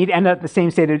I need to end up at the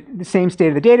same state of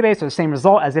the database or the same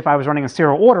result as if I was running a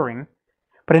serial ordering.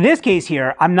 But in this case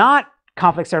here, I'm not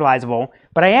conflict serializable,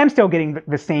 but I am still getting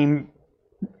the same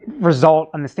result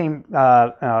on the same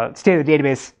state of the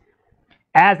database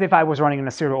as if I was running in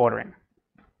a serial ordering.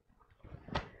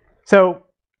 So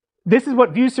this is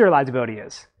what view serializability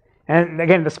is. And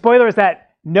again, the spoiler is that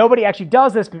nobody actually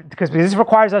does this because this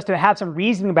requires us to have some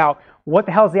reasoning about what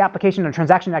the hell is the application or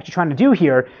transaction actually trying to do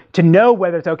here to know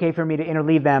whether it's okay for me to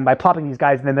interleave them by plopping these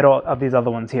guys in the middle of these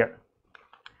other ones here.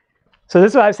 So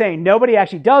this is what I was saying. Nobody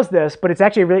actually does this, but it's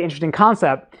actually a really interesting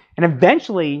concept. And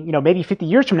eventually, maybe 50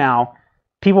 years from now,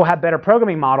 people have better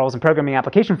programming models and programming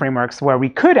application frameworks where we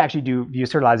could actually do view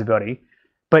serializability,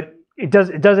 but it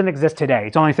doesn't exist today.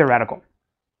 It's only theoretical.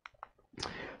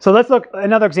 So let's look at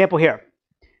another example here.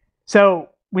 So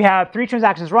we have 3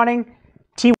 transactions running.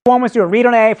 T1 wants to do a read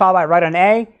on A followed by a write on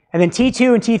A, and then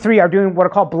T2 and T3 are doing what are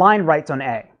called blind writes on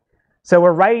A. So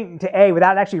we're writing to A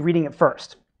without actually reading it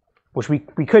first, which we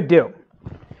could do.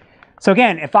 So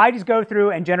again, if I just go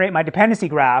through and generate my dependency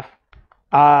graph,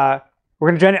 we're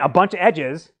going to generate a bunch of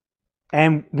edges,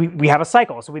 and we have a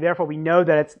cycle. So therefore we know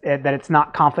that it's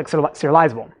not conflict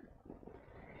serializable.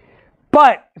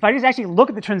 But if I just actually look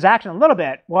at the transaction a little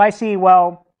bit, well, I see,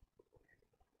 well,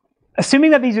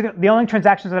 assuming that these are the only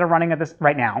transactions that are running at this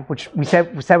right now, which we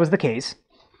said was the case,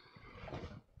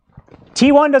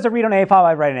 T1 does a read on A followed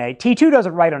by write on A, T2 does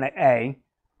a write on A,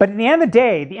 but at the end of the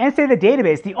day, the end state of the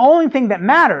database, the only thing that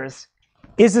matters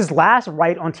is this last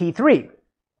write on T3.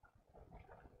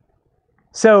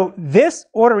 So this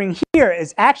ordering here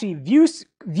is actually view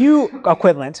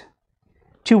equivalent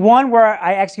to one where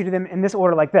I executed them in this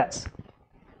order like this.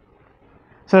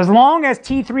 So as long as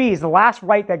T3 is the last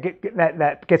write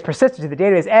that gets persisted to the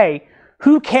database A,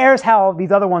 who cares how these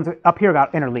other ones up here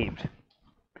got interleaved?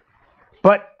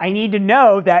 But I need to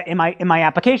know that in my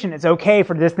application, it's OK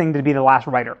for this thing to be the last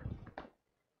writer.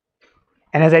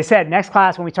 And as I said, next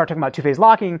class, when we start talking about two-phase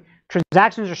locking,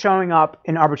 transactions are showing up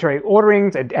in arbitrary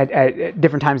orderings at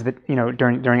different times that,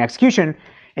 during execution.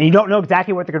 And you don't know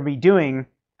exactly what they're going to be doing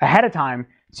ahead of time,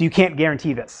 so you can't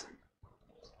guarantee this.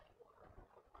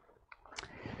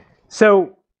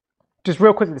 So just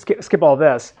real quickly to skip all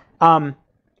this,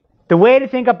 the way to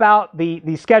think about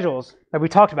these schedules that we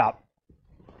talked about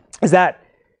is that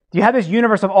you have this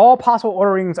universe of all possible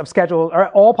orderings of schedule, or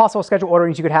all possible schedule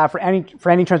orderings you could have for any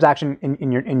transaction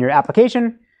in your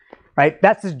application, right?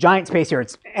 That's this giant space here.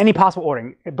 It's any possible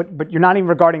ordering, but you're not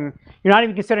even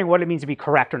considering what it means to be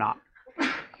correct or not.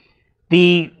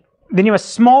 Then you have a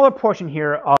smaller portion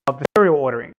here of the serial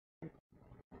ordering.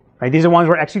 Right? These are ones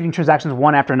where we're executing transactions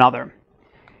one after another.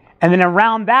 And then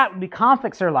around that would be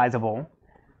conflict serializable,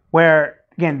 where,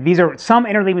 again, these are some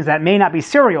interleavings that may not be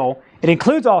serial. It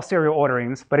includes all serial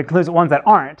orderings, but it includes the ones that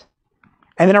aren't.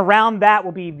 And then around that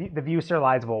will be the view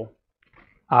serializable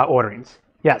orderings.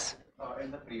 Yes?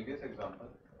 In the previous example.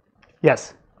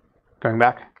 Yes. Going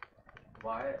back.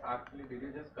 Why actually did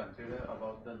you just consider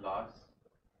about the last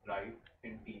write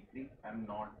in T3 and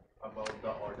not about the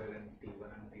order in T1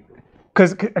 and T2?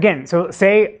 Because, again, so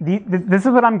say this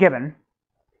is what I'm given,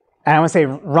 and I want to say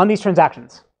run these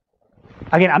transactions.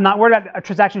 Again, I'm not worried about a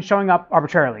transaction showing up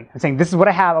arbitrarily. I'm saying this is what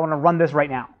I have. I want to run this right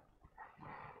now.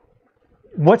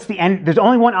 What's the end? There's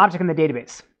only one object in the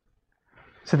database.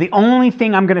 So the only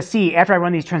thing I'm going to see after I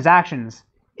run these transactions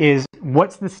is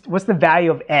what's the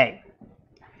value of A.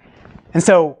 And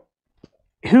so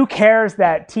who cares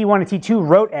that T1 and T2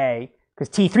 wrote A, because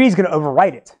T3 is going to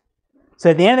overwrite it. So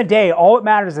at the end of the day, all that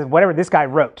matters is whatever this guy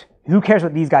wrote. Who cares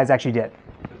what these guys actually did?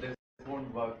 So this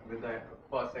won't work with the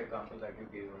first example that you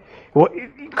gave. Well,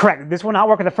 correct. This will not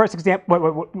work with the first example.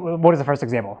 What is the first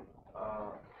example?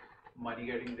 Money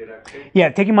getting deducted. Yeah,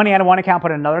 taking money out of one account,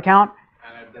 put it in another account.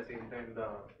 And at the same time,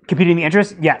 computing the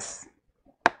interest? Yes.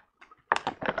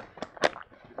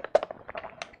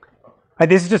 Right,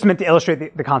 this is just meant to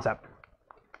illustrate the concept.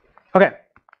 OK.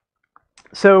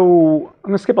 So I'm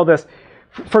going to skip all this.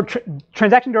 For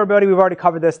transaction durability, we've already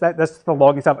covered this. That's the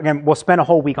logging stuff. Again, we'll spend a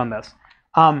whole week on this.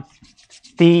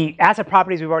 The asset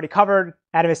properties we've already covered,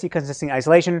 atavistic, consistency,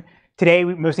 isolation. Today,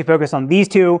 we mostly focus on these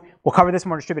two. We'll cover this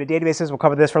more distributed databases. We'll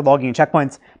cover this for logging and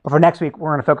checkpoints. But for next week,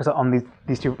 we're going to focus on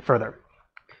these two further.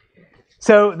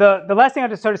 So the last thing I'll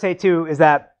just sort of say, too, is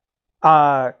that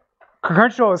concurrency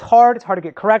control is hard. It's hard to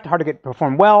get correct, hard to get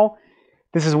performed well.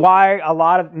 This is why a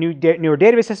lot of newer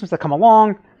database systems that come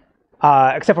along,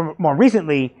 except for more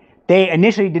recently, they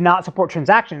initially did not support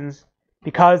transactions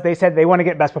because they said they want to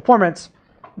get best performance,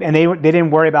 and they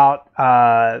didn't worry about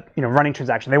running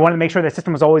transactions. They wanted to make sure the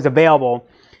system was always available,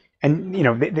 and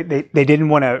they didn't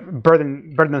want to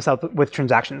burden themselves with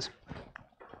transactions.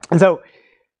 And so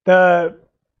the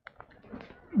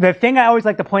thing I always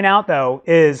like to point out, though,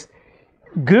 is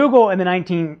Google in the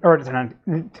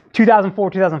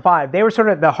 2004, 2005, they were sort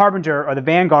of the harbinger or the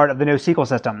vanguard of the NoSQL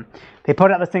system. They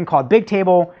put out this thing called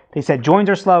Bigtable. They said joins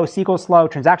are slow, SQL's slow,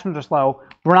 transactions are slow.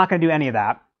 We're not going to do any of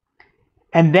that.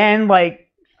 And then, like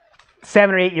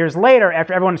 7 or 8 years later,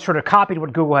 after everyone sort of copied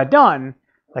what Google had done,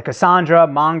 like Cassandra,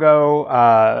 Mongo,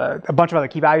 a bunch of other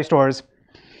key value stores,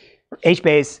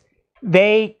 HBase,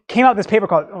 they came out with this paper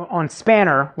called on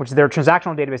Spanner, which is their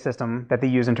transactional database system that they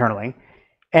use internally.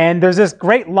 And there's this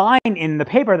great line in the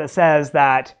paper that says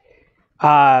that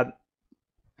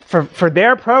for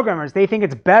their programmers, they think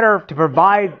it's better to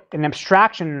provide an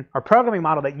abstraction or programming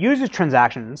model that uses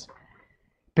transactions,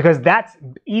 because that's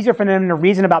easier for them to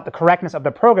reason about the correctness of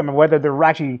the program and whether they're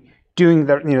actually doing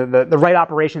the right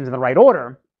operations in the right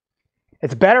order.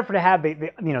 It's better to have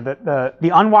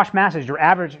the unwashed masses, your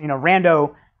average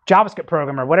rando JavaScript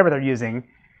programmer, whatever they're using.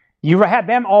 You have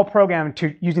them all programmed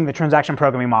to using the transaction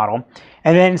programming model.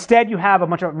 And then instead you have a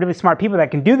bunch of really smart people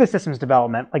that can do the systems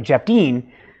development, like Jeff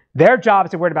Dean. Their job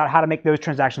is to worry about how to make those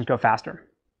transactions go faster.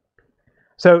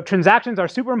 So transactions are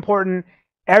super important.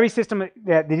 Every system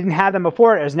that they didn't have them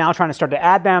before is now trying to start to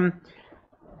add them.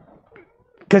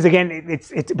 Because again,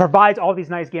 it provides all these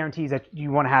nice guarantees that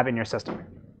you want to have in your system.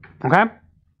 Okay?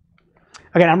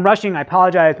 Again, I'm rushing, I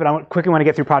apologize, but I quickly want to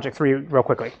get through project 3 real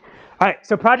quickly. All right,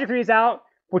 so project 3 is out.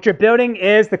 What you're building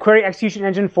is the query execution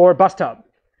engine for BusTub.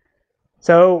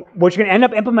 So what you're going to end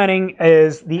up implementing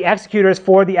is the executors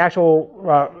for the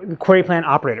actual query plan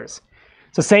operators.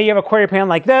 So say you have a query plan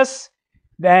like this,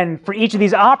 then for each of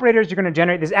these operators, you're going to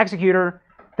generate this executor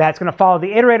that's going to follow the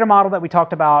iterator model that we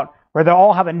talked about, where they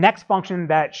all have a next function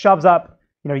that shoves up,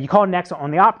 you call next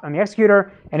on the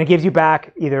executor, and it gives you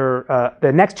back either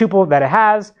the next tuple that it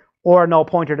has or a null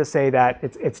pointer to say that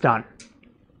it's done.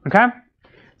 Okay?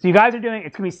 So you guys are doing,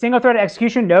 it's going to be single-threaded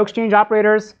execution, no exchange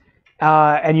operators,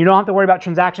 and you don't have to worry about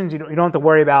transactions. You don't have to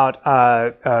worry about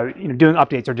doing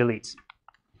updates or deletes.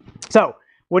 So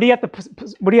what do you have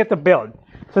to build?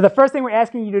 So the first thing we're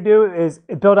asking you to do is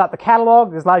build out the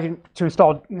catalog. This allows you to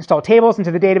install tables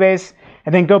into the database,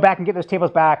 and then go back and get those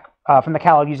tables back from the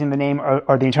catalog using the name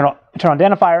or the internal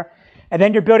identifier. And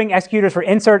then you're building executors for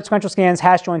insert, sequential scans,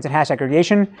 hash joins, and hash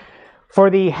aggregation. For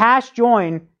the hash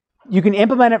join, you can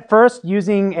implement it first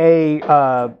using a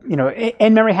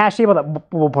in-memory hash table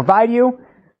that will provide you.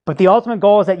 But the ultimate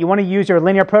goal is that you want to use your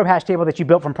linear probe hash table that you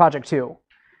built from Project 2,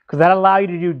 because that'll allow you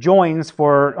to do joins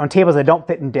on tables that don't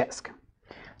fit in disk.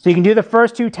 So you can do the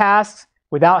first two tasks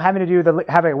without having to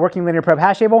have a working linear probe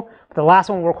hash table. But the last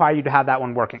one will require you to have that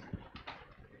one working.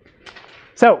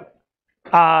 So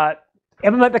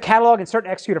implement the catalog and start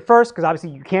executor first, because obviously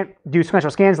you can't do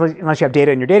sequential scans unless you have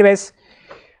data in your database.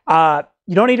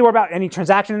 You don't need to worry about any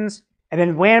transactions. And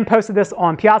then Lan posted this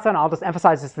on Piazza, and I'll just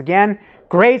emphasize this again.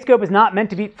 Gradescope is not meant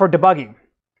to be for debugging,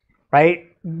 right?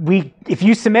 If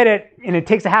you submit it and it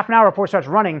takes a half an hour before it starts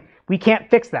running, we can't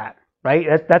fix that,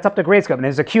 right? That's up to Gradescope. And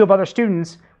there's a queue of other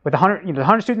students with 100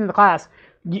 students in the class.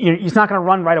 It's not going to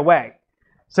run right away.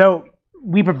 So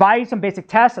we provide you some basic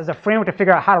tests as a framework to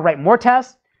figure out how to write more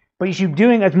tests, but you should be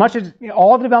doing as much as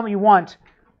all the development you want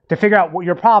to figure out what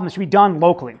your problem should be done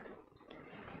locally.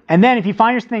 And then if you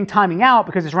find your thing timing out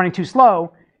because it's running too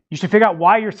slow, you should figure out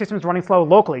why your system is running slow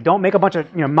locally. Don't make a bunch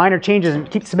of minor changes and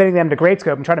keep submitting them to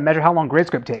Gradescope and try to measure how long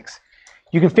Gradescope takes.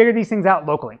 You can figure these things out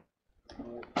locally.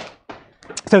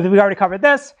 So we already covered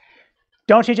this.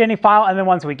 Don't change any file and then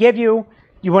ones we give you.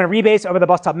 You want to rebase over the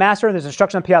bus top master. There's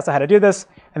instruction on Piazza how to do this.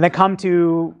 And then come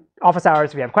to office hours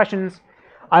if you have questions.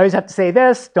 I always have to say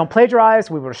this: don't plagiarize.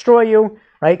 We will destroy you,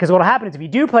 right? Because what will happen is if you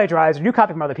do plagiarize or do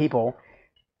copy from other people,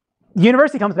 the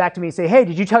university comes back to me and say, hey,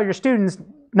 did you tell your students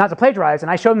not to plagiarize?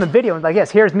 And I show them the video and like,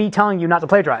 yes, here's me telling you not to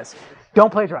plagiarize.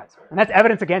 Don't plagiarize. And that's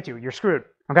evidence against you. You're screwed,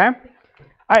 okay? All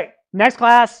right, next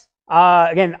class.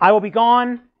 Again, I will be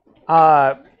gone.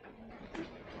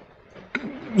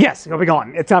 Yes, it'll be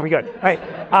gone. It's not be good. All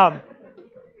right.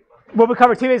 We'll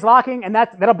cover 2 days locking, and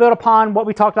that'll build upon what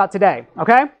we talked about today,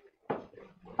 okay?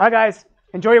 All right, guys.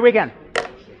 Enjoy your weekend.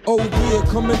 Oh yeah,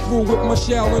 coming through with my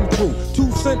shell and crew.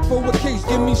 2 cents for a case,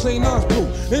 give me St. Nas brew.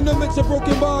 In the midst of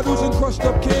broken bottles and crushed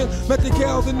up cans, met the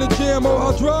cows in the jam, oh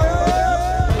I'll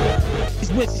dry.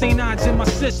 With St. Ides in my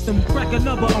system, crack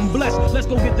another, I'm blessed. Let's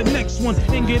go get the next one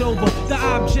and get over. The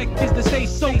object is to stay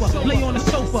sober, lay on the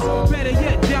sofa. Better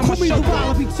yet, down my shoulder.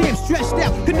 I'll be Tim, stressed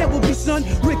out, could never be son.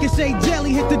 Ricochet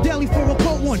jelly, hit the deli for a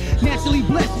cold one. Naturally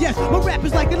blessed, yes, my rap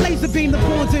is like a laser beam. The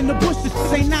pawns in the bushes,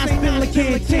 St. Ides feel like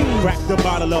canteen. Crack the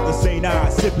bottle of the St.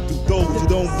 Ides, sipping through those who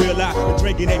don't realize the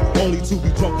drinking ain't only to be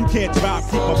drunk. You can't drive,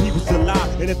 keep my people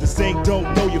alive, and if the saint don't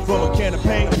know you from a can of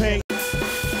pain.